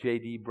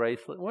WWJD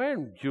bracelet,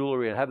 wearing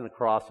jewelry and having the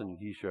cross on your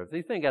T-shirt. If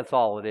they think that's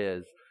all it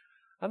is,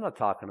 I'm not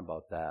talking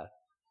about that.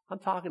 I'm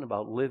talking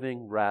about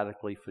living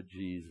radically for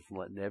Jesus and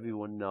letting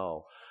everyone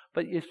know.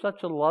 But you're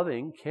such a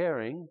loving,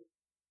 caring,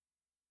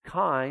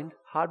 kind,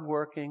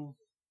 hardworking,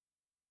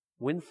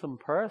 winsome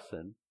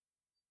person.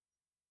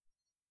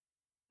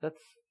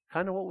 That's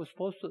kind of what we're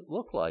supposed to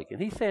look like.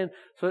 And he's saying,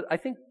 so I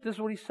think this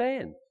is what he's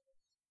saying.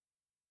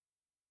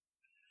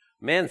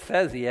 Man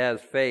says he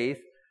has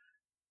faith,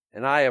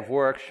 and I have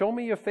works. Show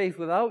me your faith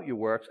without your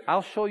works.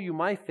 I'll show you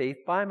my faith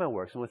by my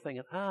works. And we're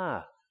thinking,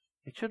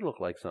 it should look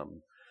like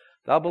something.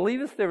 Thou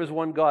believest there is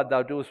one God,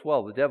 thou doest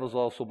well. The devils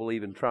also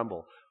believe and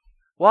tremble.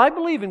 Well, I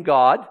believe in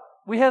God.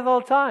 We have it all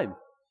the time.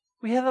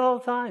 We have it all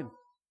the time.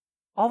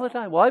 All the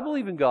time. Well, I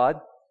believe in God.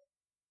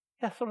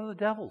 Yeah, so do the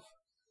devils.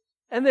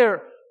 And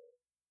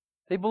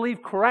they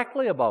believe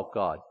correctly about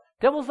God.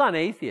 Devils aren't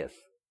atheists.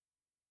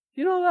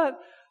 You know that?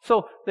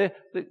 So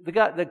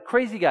the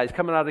crazy guys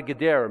coming out of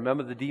Gadara,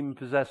 remember the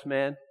demon-possessed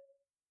man?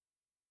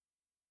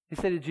 He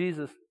said to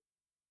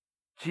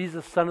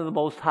Jesus, Son of the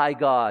Most High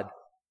God.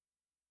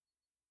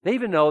 They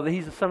even know that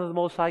he's the Son of the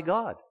Most High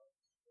God.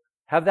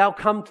 Hast thou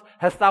come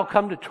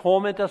to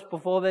torment us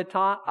before their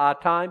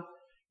time?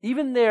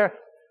 Even their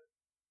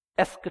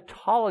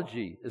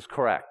eschatology is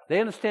correct.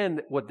 They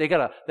understand what they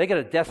got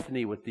a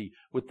destiny with the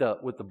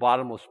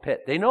bottomless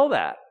pit. They know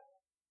that.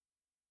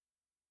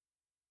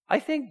 I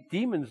think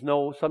demons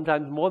know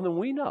sometimes more than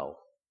we know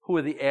who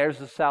are the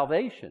heirs of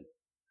salvation.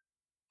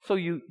 So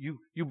you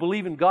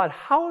believe in God.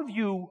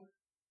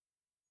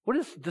 What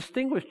has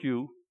distinguished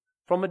you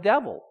from a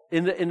devil?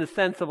 In the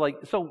sense of, like,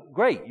 so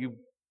great,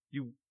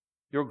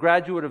 you're a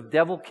graduate of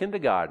devil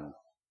kindergarten.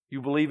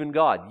 You believe in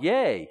God.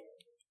 Yay.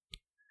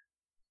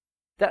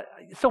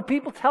 So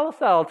people tell us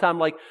that all the time,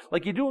 like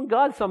you're doing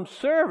God some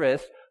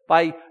service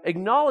by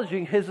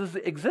acknowledging his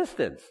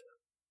existence.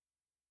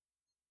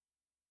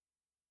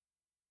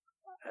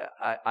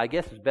 I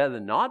guess it's better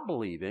than not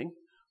believing,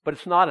 but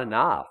it's not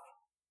enough.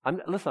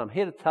 Listen, I'm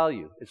here to tell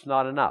you, it's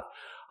not enough.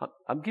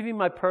 I'm giving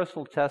my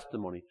personal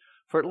testimony.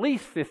 For at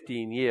least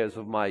 15 years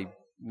of my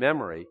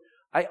memory,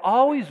 I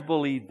always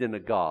believed in a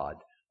God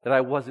that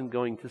I wasn't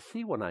going to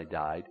see when I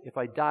died, if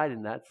I died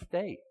in that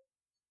state.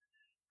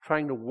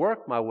 Trying to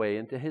work my way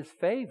into his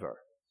favor.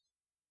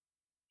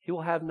 He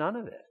will have none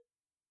of it.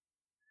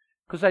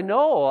 Because I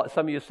know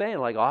some of you are saying,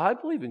 like, oh, I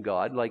believe in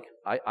God. Like,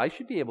 I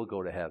should be able to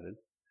go to heaven.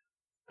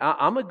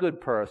 I'm a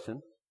good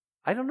person.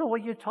 I don't know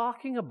what you're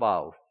talking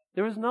about.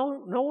 There is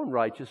no one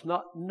righteous,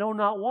 not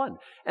one.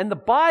 And the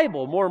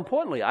Bible, more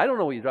importantly, I don't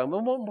know what you're talking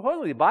about, more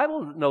importantly, the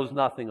Bible knows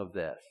nothing of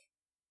this.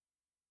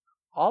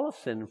 All of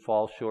sin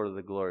falls short of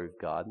the glory of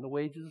God, and the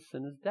wages of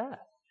sin is death.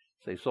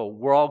 So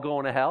we're all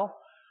going to hell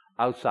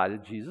outside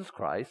of Jesus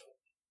Christ?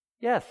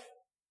 Yes.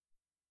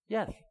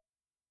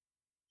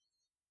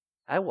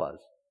 I was.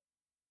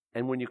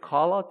 And when you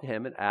call out to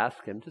him and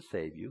ask him to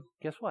save you,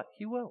 guess what?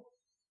 He will.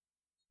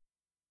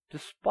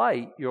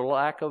 Despite your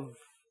lack of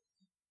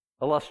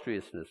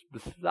illustriousness.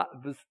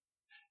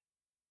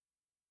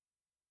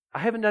 I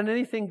haven't done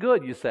anything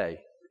good, you say.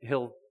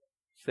 He'll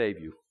save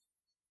you.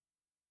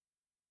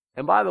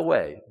 And by the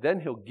way,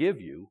 then he'll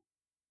give you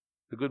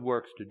the good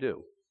works to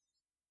do.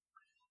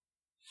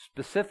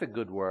 Specific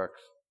good works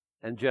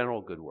and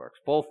general good works.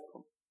 Both of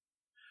them.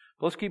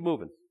 Let's keep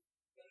moving.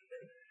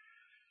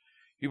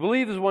 You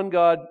believe there's one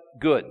God,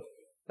 good.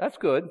 That's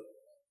good.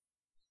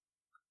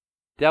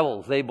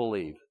 Devils, they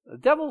believe. The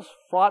devil's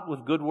fraught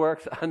with good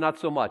works, not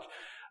so much.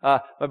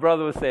 My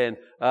brother was saying,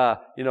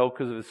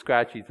 because of his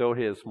scratchy throat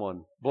here this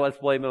morning, let's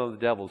blame it on the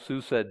devil.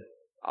 Sue said,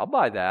 I'll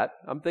buy that.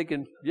 I'm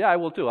thinking, yeah, I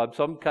will too.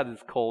 I'm kind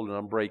of cold and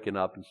I'm breaking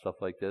up and stuff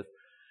like this.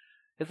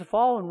 It's a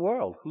fallen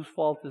world. Whose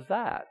fault is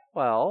that?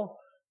 Well,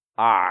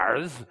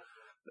 ours.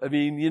 I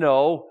mean,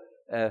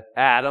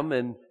 Adam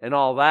and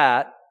all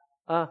that.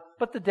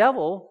 But the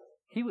devil,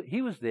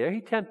 he was there.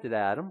 He tempted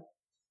Adam.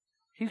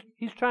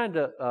 He's trying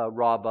to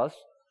rob us.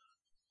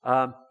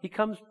 He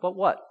comes, but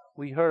what?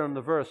 We heard on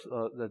the verse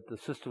that the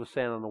sister was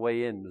saying on the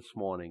way in this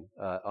morning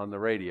on the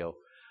radio.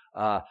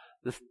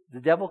 The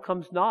devil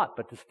comes not,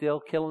 but to steal,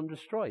 kill, and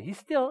destroy. He's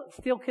still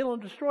steal, kill,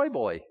 and destroy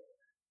boy.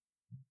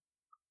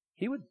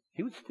 He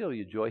would steal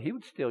your joy. He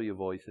would steal your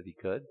voice if he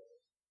could.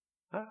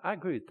 I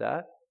agree with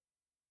that.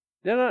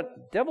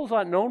 Devils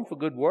aren't known for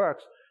good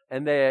works,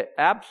 and they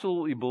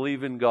absolutely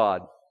believe in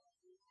God.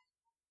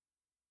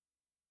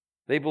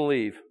 They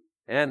believe,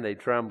 and they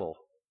tremble,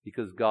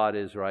 because God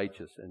is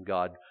righteous, and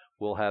God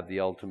will have the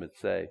ultimate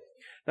say.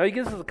 Now he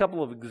gives us a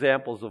couple of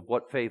examples of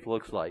what faith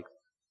looks like.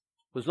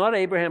 Was not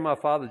Abraham our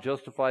father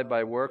justified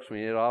by works when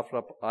he had offered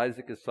up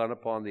Isaac his son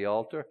upon the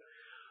altar?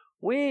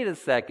 Wait a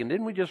second,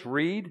 didn't we just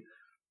read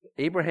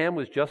Abraham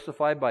was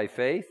justified by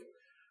faith?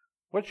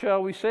 What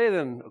shall we say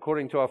then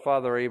according to our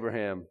father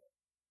Abraham?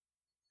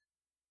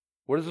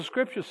 What does the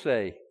scripture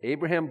say?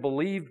 Abraham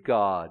believed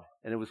God,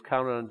 and it was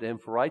counted unto him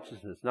for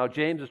righteousness. Now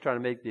James is trying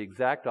to make the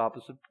exact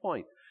opposite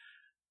point.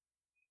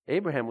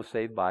 Abraham was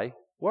saved by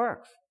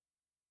works.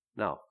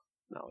 No,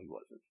 he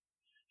wasn't.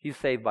 He's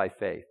saved by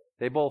faith.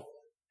 They both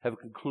have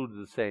concluded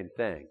the same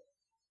thing.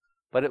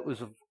 But it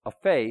was a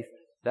faith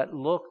that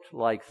looked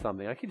like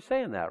something. I keep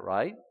saying that,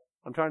 right?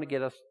 I'm trying to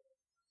get us,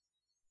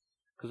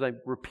 because I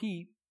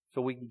repeat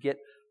so we can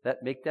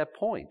make that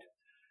point.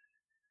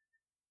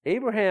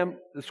 Abraham,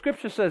 the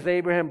scripture says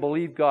Abraham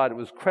believed God. It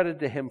was credited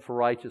to him for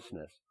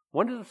righteousness.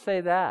 When does it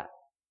say that?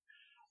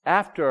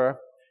 After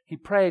he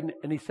prayed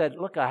and he said,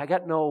 look, I've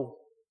got no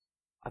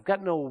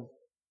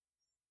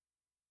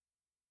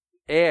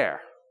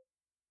heir.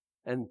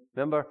 And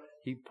remember,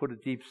 he put a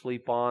deep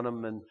sleep on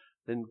him, and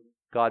then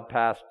God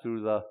passed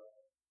through the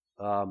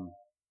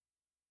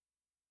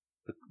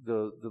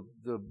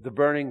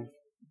burning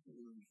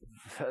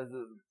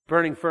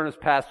furnace,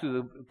 passed through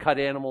the cut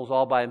animals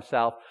all by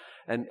himself,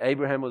 and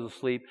Abraham was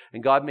asleep,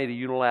 and God made a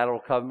unilateral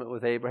covenant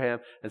with Abraham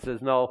and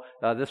says, no,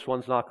 this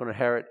one's not going to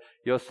inherit,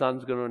 your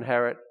son's going to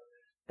inherit.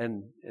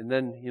 And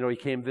then, he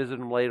came visit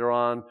him later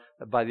on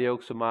by the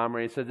oaks of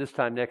Mamre. He said, this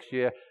time next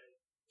year,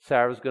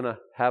 Sarah's going to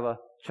have a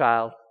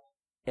child.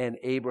 And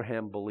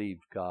Abraham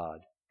believed God.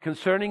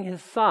 Concerning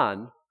his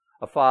son,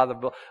 a father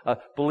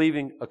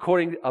believing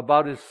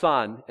about his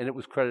son, and it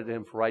was credited to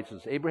him for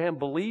righteousness. Abraham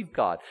believed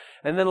God.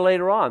 And then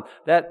later on,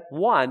 that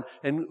one,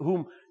 in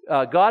whom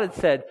God had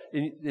said,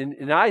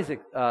 in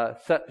Isaac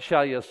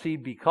shall your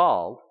seed be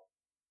called.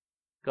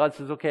 God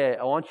says, okay,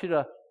 I want you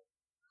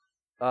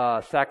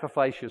to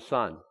sacrifice your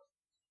son.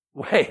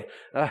 Wait,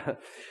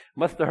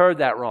 must have heard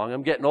that wrong.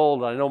 I'm getting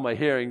old. I know my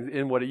hearing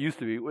in what it used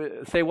to be.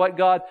 Say what,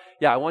 God?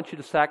 Yeah, I want you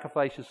to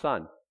sacrifice your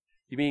son.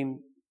 You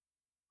mean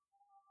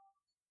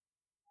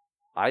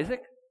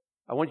Isaac?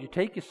 I want you to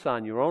take your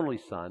son, your only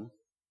son,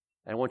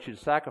 and I want you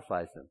to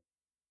sacrifice him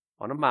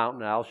on a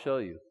mountain. I'll show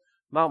you.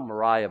 Mount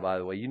Moriah, by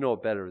the way, you know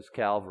it better as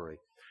Calvary.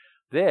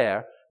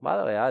 There, by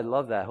the way, I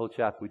love that whole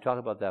chapter. We talk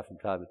about that from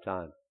time to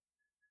time.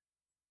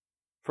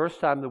 First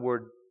time the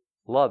word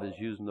love is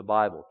used in the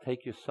Bible.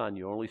 Take your son,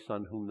 your only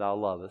son whom thou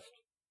lovest,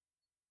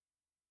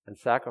 and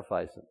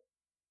sacrifice him.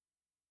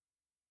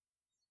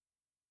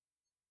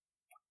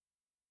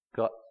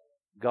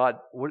 God,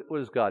 what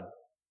is God?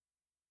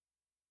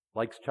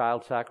 Likes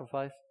child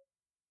sacrifice?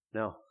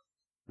 No,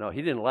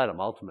 he didn't let him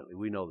ultimately.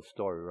 We know the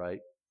story, right?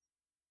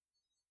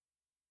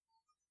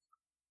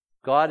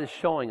 God is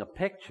showing a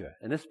picture,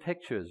 and this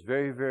picture is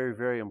very, very,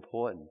 very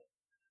important.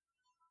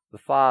 The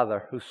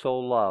Father who so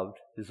loved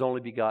his only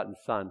begotten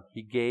Son,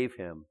 he gave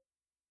him.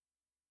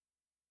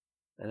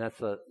 And that's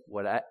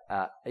what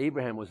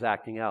Abraham was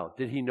acting out.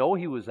 Did he know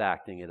he was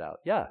acting it out?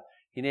 Yeah.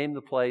 He named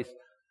the place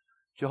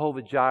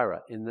Jehovah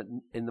Jireh, in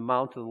the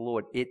mount of the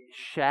Lord. It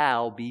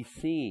shall be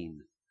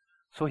seen.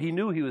 So he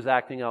knew he was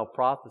acting out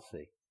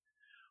prophecy.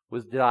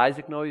 Did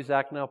Isaac know he was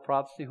acting out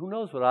prophecy? Who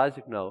knows what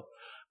Isaac knows?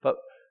 But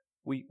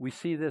we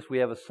see this. We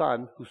have a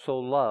son who so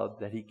loved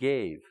that he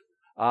gave.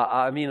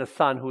 A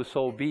son who was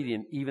so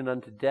obedient even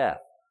unto death.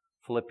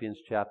 Philippians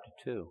chapter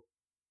 2.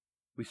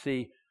 We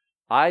see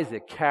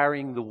Isaac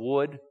carrying the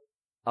wood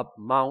up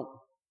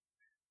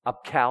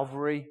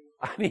Calvary.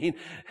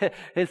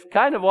 It's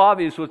kind of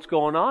obvious what's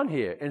going on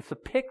here. And it's a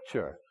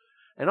picture.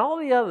 And all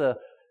the other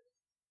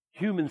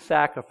human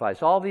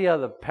sacrifice, all the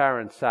other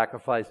parents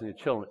sacrificing their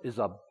children is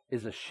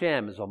a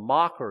sham, is a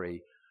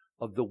mockery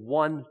of the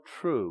one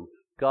true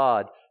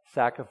God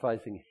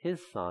sacrificing his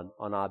son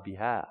on our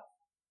behalf.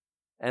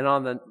 And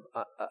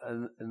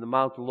in the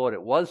Mount of the Lord,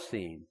 it was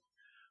seen.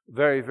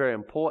 Very, very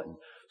important.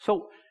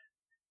 So,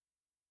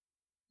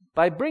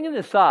 by bringing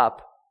this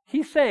up,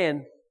 he's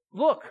saying,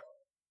 look,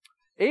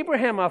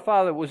 Abraham, our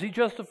father, was he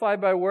justified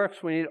by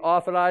works when he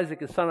offered Isaac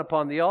his son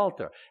upon the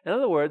altar? In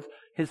other words,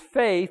 his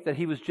faith that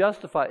he was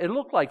justified, it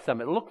looked like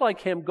something. It looked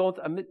like him going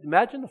to,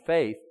 imagine the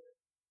faith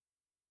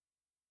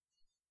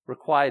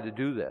required to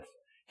do this.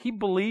 He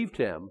believed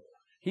him.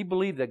 He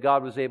believed that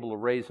God was able to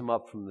raise him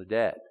up from the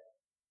dead.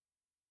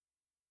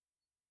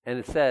 And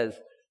it says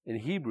in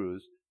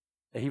Hebrews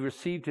that he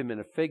received him in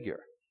a figure.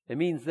 It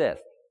means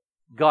this: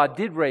 God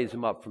did raise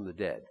him up from the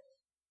dead,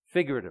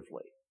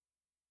 figuratively.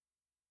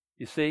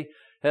 You see,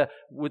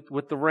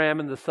 with the ram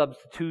and the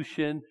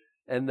substitution,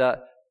 and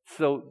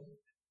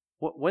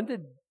when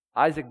did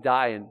Isaac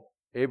die in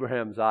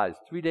Abraham's eyes?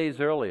 3 days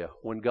earlier,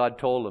 when God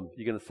told him,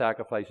 "You're going to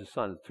sacrifice your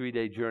son." A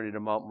 3-day journey to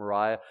Mount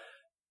Moriah.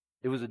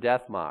 It was a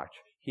death march.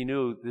 He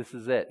knew this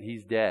is it.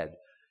 He's dead.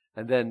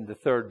 And then the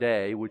third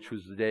day, which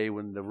was the day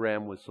when the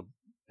ram was,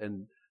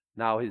 and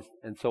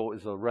so it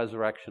was a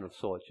resurrection of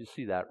sorts. You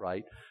see that,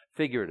 right?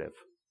 Figurative,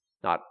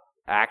 not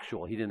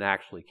actual. He didn't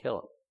actually kill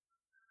him.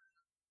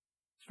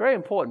 It's a very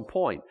important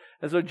point.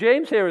 And so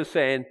James here is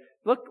saying,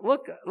 look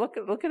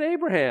at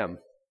Abraham.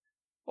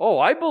 Oh,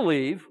 I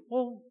believe.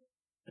 Well,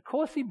 of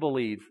course he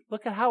believed.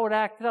 Look at how it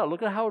acted out.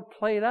 Look at how it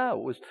played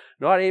out. Was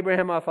not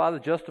Abraham our father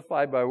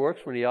justified by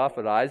works when he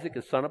offered Isaac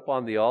his son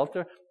upon the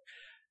altar?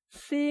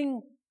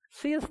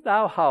 Seest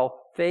thou how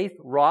faith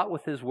wrought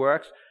with his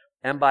works,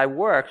 and by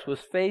works was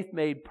faith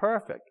made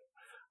perfect?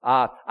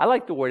 I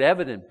like the word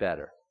evident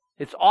better.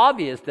 It's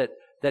obvious that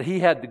he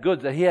had the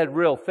goods, that he had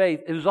real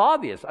faith. It was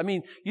obvious. I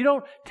mean, you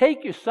don't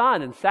take your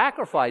son and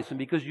sacrifice him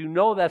because you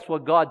know that's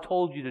what God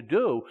told you to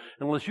do,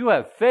 unless you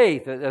have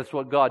faith that that's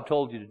what God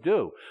told you to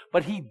do.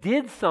 But he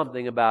did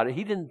something about it.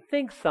 He didn't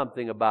think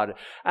something about it.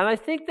 And I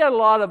think that a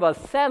lot of us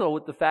settle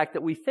with the fact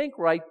that we think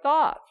right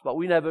thoughts, but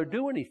we never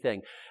do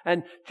anything.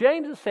 And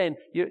James is saying,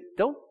 you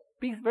don't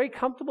be very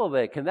comfortable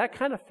there. Can that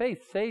kind of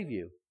faith save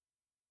you?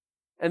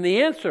 And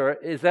the answer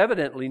is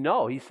evidently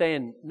no. He's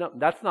saying, no,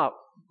 that's not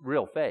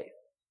real faith.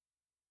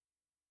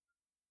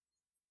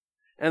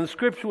 And the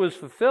scripture was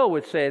fulfilled,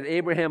 which said,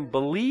 Abraham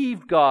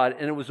believed God,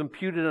 and it was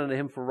imputed unto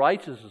him for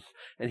righteousness,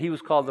 and he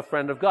was called the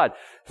friend of God.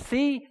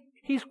 See,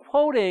 he's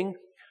quoting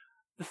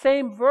the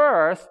same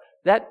verse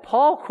that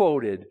Paul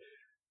quoted.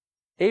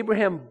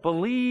 Abraham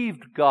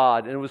believed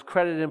God, and it was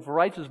credited him for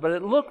righteousness. But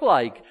it looked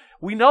like,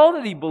 we know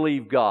that he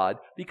believed God,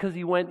 because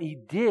he went and he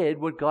did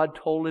what God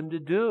told him to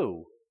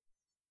do.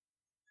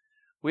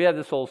 We had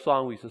this old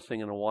song we used to sing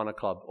in Awana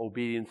Club.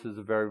 Obedience is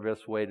the very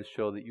best way to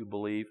show that you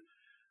believe.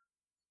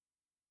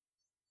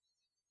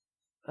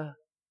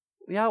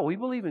 Yeah, we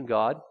believe in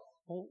God.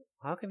 Well,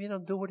 how come you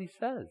don't do what he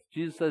says?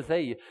 Jesus says,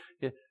 hey,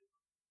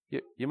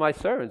 you're my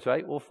servants,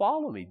 right? Well,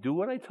 follow me. Do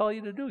what I tell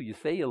you to do. You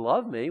say you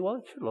love me. Well,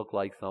 it should look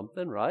like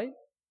something, right?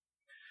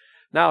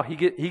 Now, he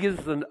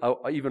gives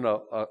even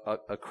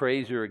a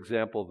crazier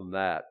example than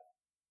that.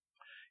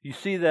 You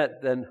see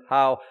that then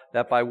how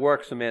that by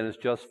works a man is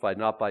justified,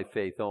 not by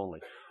faith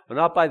only. But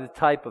not by the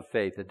type of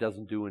faith that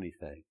doesn't do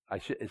anything.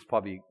 It's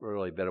probably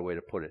really a better way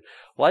to put it.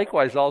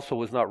 Likewise also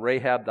was not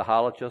Rahab the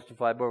harlot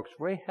justified by works.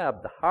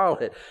 Rahab the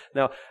harlot.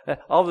 Now,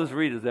 all those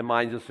readers, their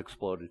minds just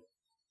exploded.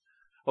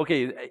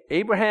 Okay,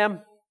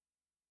 Abraham,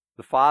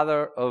 the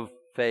father of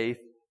faith,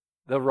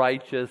 the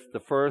righteous, the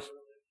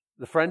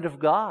friend of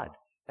God.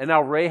 And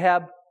now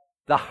Rahab,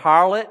 the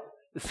harlot,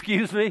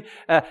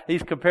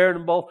 he's comparing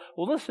them both.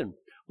 Well, listen.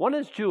 One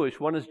is Jewish,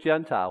 one is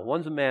Gentile.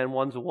 One's a man,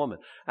 one's a woman.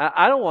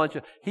 I don't want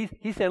you.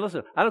 He's saying,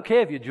 listen, I don't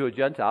care if you're Jew or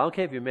Gentile. I don't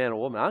care if you're a man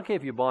or woman. I don't care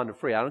if you're bond or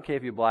free. I don't care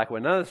if you're black or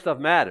white. None of this stuff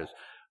matters.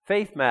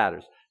 Faith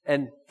matters.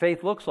 And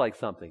faith looks like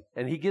something.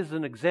 And he gives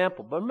an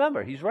example. But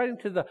remember, he's writing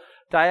to the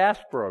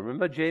diaspora.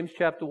 Remember James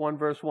chapter 1,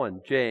 verse 1.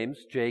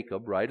 James,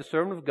 Jacob, right, a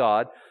servant of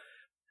God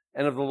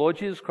and of the Lord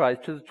Jesus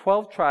Christ, to the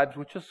 12 tribes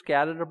which are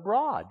scattered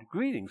abroad.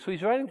 Greetings. So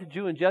he's writing to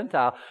Jew and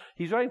Gentile.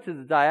 He's writing to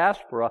the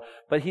diaspora,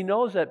 but he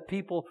knows that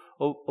people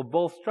of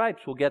both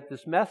stripes will get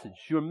this message.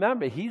 You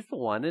remember, he's the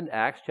one in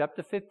Acts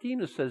chapter 15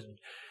 who says,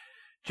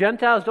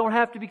 Gentiles don't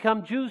have to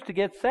become Jews to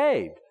get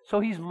saved.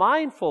 So he's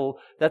mindful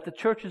that the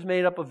church is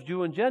made up of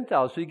Jew and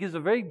Gentile. So he gives a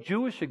very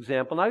Jewish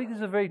example. Now he gives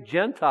a very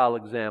Gentile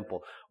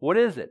example. What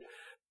is it?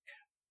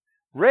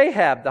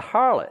 Rahab the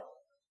harlot.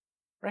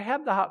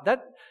 Rahab the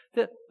harlot.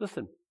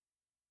 Listen.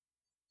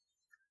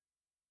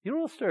 You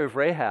know the story of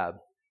Rahab?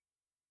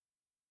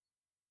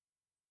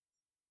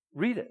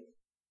 Read it.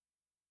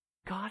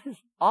 God is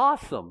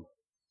awesome.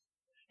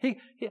 He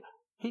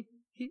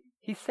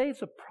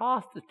saves a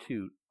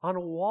prostitute on a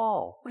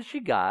wall. What has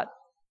she got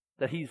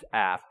that he's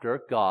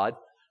after? God.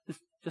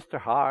 Just her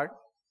heart.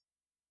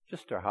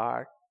 Just her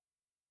heart.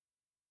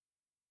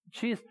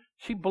 She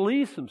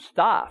believes some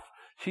stuff.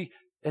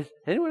 Has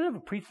anyone ever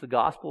preached the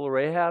gospel of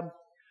Rahab?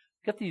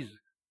 Got these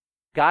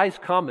guys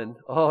coming.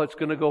 Oh, it's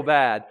going to go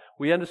bad.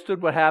 We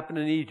understood what happened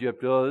in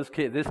Egypt. Oh,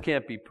 this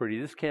can't be pretty.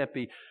 This can't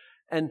be.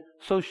 And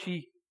so is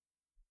she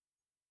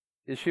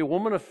a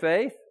woman of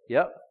faith?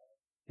 Yep.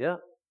 Yeah.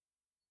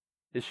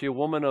 Is she a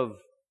woman of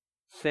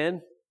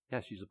sin? Yeah,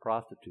 she's a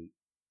prostitute.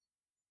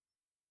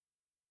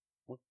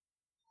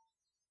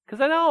 Because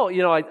I know,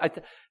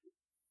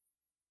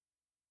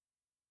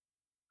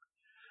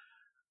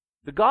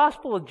 The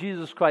gospel of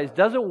Jesus Christ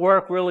doesn't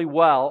work really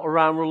well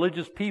around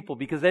religious people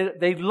because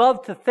they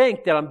love to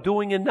think that I'm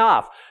doing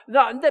enough.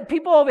 No,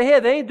 people over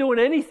here, they ain't doing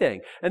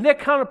anything. And they're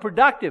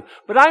counterproductive.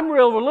 But I'm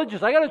real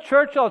religious. I go to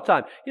church all the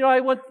time.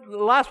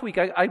 Last week,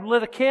 I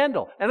lit a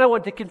candle. And I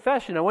went to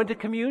confession. I went to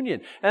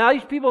communion. And all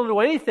these people don't do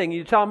anything.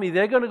 You tell me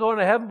they're going to go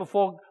into heaven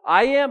before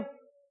I am?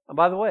 And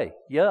by the way,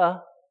 yeah.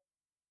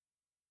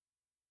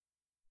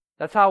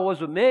 That's how it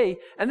was with me.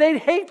 And they'd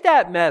hate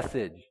that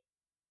message.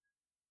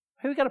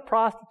 Hey, we got a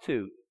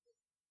prostitute.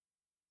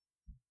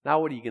 Now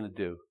what are you going to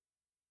do?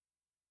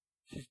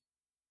 She's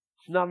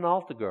not an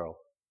altar girl.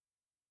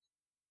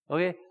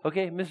 Okay,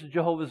 Mr.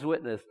 Jehovah's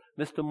Witness,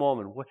 Mr.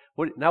 Mormon.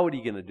 Now what are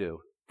you going to do?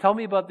 Tell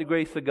me about the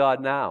grace of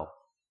God now.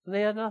 And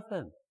they had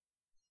nothing.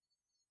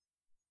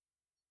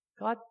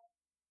 God,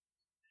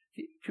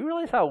 do you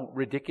realize how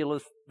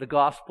ridiculous the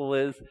gospel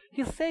is?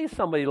 You say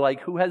somebody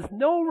like who has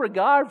no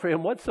regard for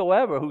him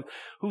whatsoever,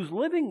 who's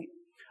living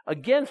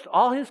against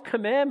all his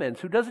commandments,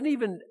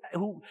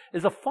 who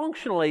is a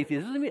functional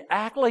atheist, doesn't even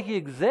act like he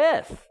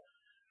exists.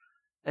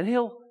 And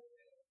he'll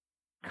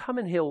come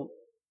and he'll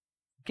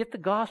get the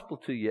gospel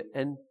to you.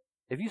 And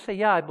if you say,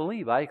 yeah, I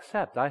believe, I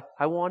accept, I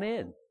want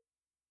in.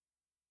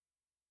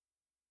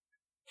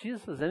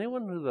 Jesus says,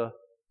 anyone who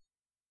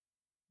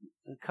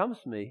comes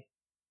to me,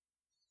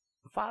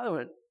 the Father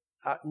went,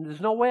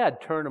 there's no way I'd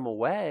turn him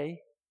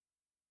away.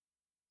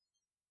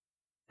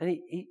 And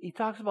he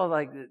talks about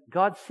like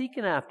God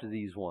seeking after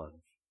these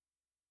ones.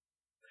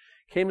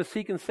 Came to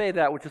seek and save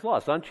that which is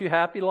lost. Aren't you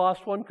happy,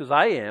 lost one? Because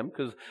I am.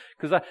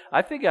 Because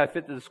I think I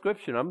fit the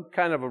description. I'm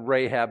kind of a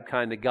Rahab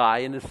kind of guy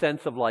in the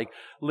sense of like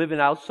living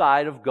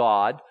outside of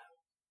God,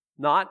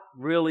 not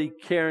really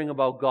caring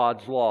about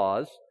God's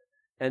laws,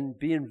 and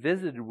being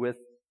visited with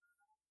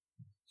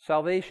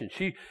salvation.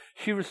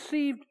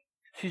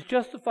 She's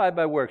justified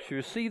by works. She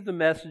received the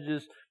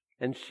messages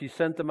and she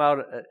sent them out.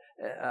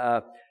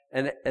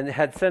 And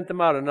had sent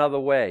them out another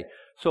way.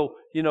 So,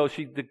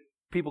 the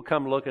people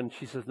come look and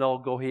she says, no,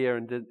 go here.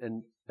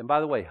 And by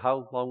the way,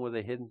 how long were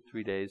they hidden?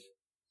 3 days.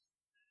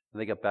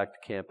 And they got back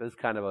to camp. It's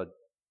kind of a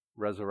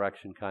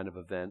resurrection kind of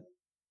event.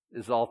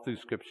 It's all through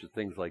Scripture,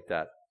 things like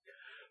that.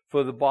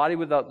 For the body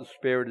without the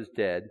spirit is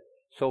dead,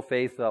 so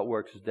faith without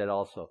works is dead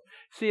also.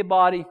 See a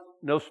body,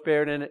 no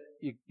spirit in it,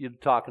 you're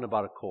talking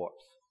about a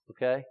corpse.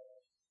 Okay?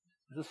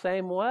 It's the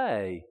same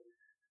way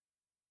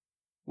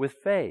with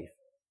faith.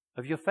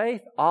 Of your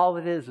faith, all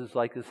it is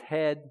like this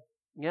head.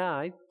 Yeah,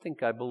 I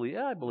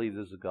believe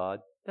there's a God.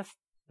 That's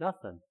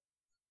nothing.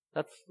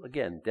 That's,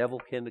 again, devil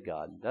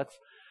kindergarten. That's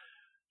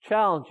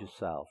challenge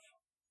yourself.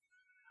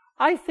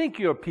 I think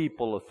you're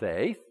people of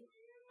faith.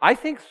 I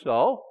think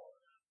so.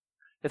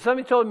 If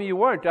somebody told me you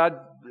weren't,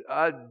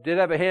 I did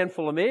have a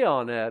handful of me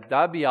on that.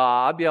 I'd be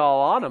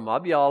all on them.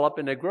 I'd be all up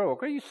in their grill.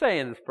 What are you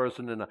saying, this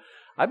person? And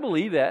I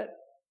believe that.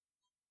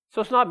 So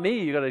it's not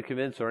me you got to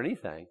convince or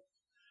anything.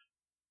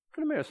 Look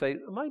in the mirror and say,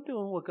 am I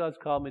doing what God's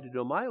called me to do?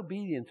 Am I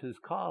obedient to His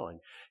calling?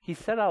 He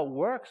set out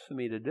works for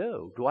me to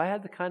do. Do I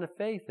have the kind of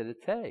faith that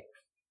it takes?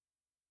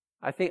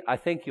 I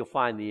think you'll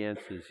find the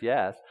answer is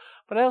yes.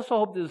 But I also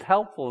hope this is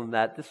helpful in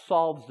that this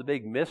solves the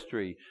big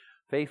mystery.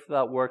 Faith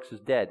without works is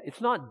dead. It's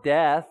not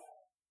death.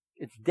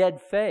 It's dead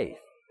faith.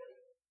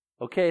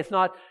 Okay? It's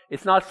not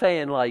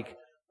saying like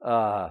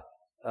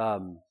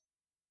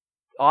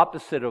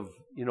opposite of,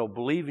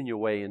 believing your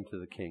way into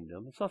the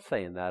kingdom. It's not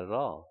saying that at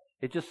all.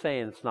 It's just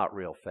saying it's not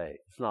real faith.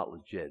 It's not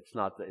legit. It's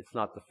not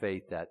the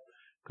faith that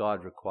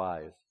God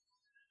requires.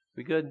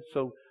 We good?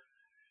 So,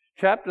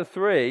 chapter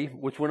 3,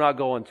 which we're not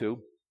going to,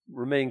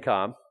 remain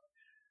calm.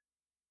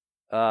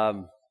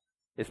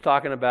 It's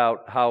talking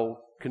about how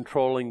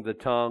controlling the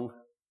tongue.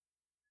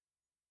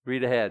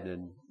 Read ahead,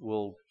 and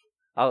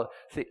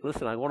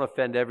listen, I want to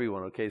offend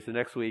everyone. Okay, so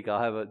next week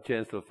I'll have a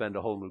chance to offend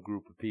a whole new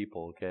group of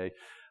people. Okay,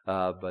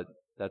 but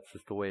that's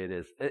just the way it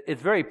is.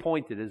 It's very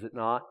pointed, is it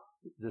not?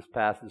 This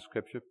passage of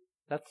Scripture.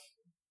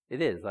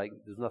 It is.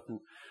 There's nothing.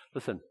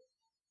 Listen,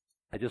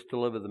 I just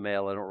deliver the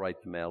mail. I don't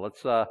write the mail.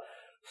 Let's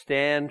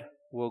stand.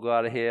 We'll go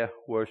out of here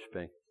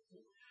worshiping.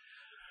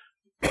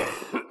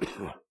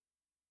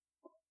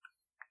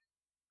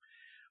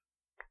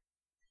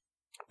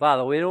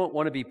 Father, we don't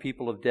want to be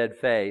people of dead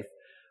faith,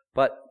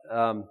 but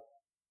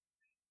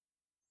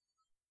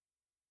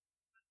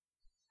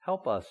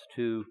help us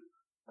to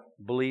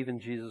believe in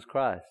Jesus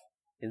Christ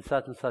in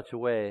such and such a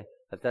way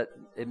that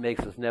it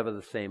makes us never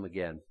the same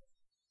again.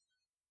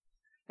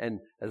 And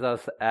as I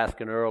was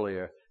asking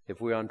earlier, if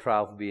we're on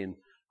trial for being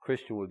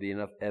Christian, would be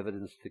enough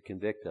evidence to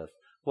convict us.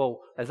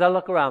 Well, as I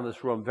look around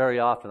this room very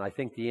often, I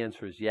think the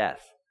answer is yes.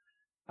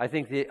 I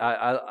think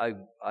I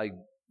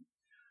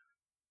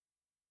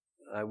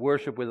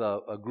worship with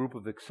a group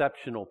of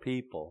exceptional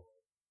people,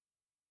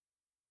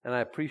 and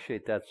I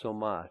appreciate that so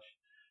much.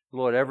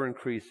 Lord, ever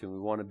increasing, we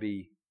want to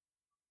be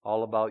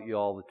all about you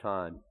all the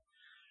time.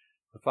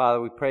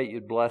 Father, we pray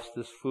you'd bless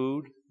this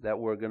food that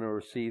we're going to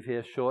receive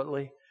here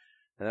shortly,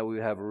 and that we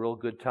have a real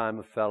good time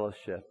of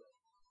fellowship.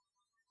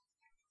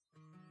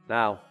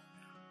 Now,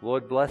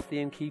 Lord, bless thee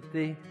and keep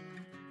thee.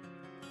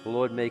 The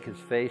Lord make his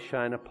face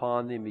shine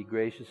upon thee and be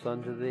gracious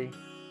unto thee.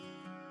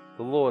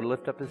 The Lord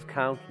lift up his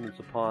countenance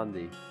upon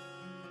thee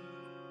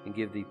and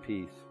give thee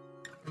peace.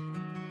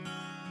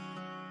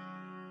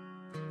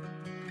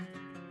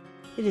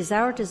 It is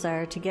our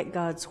desire to get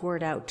God's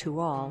Word out to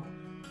all,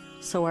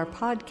 so our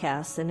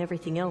podcasts and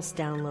everything else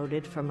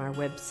downloaded from our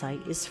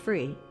website is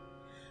free.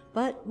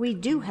 But we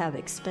do have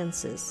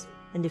expenses,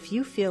 and if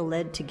you feel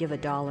led to give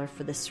 $1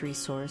 for this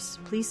resource,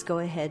 please go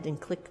ahead and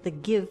click the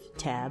Give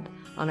tab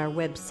on our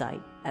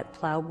website at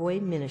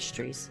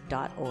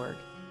plowboyministries.org.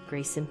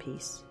 Grace and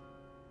peace.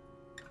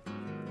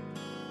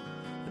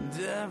 And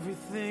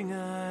everything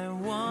I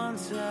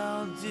once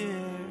held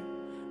dear,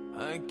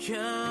 I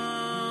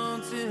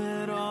count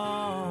it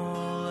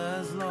all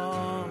as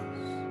lost.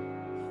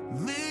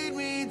 Lead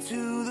me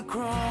to the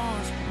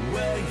cross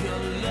where your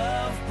love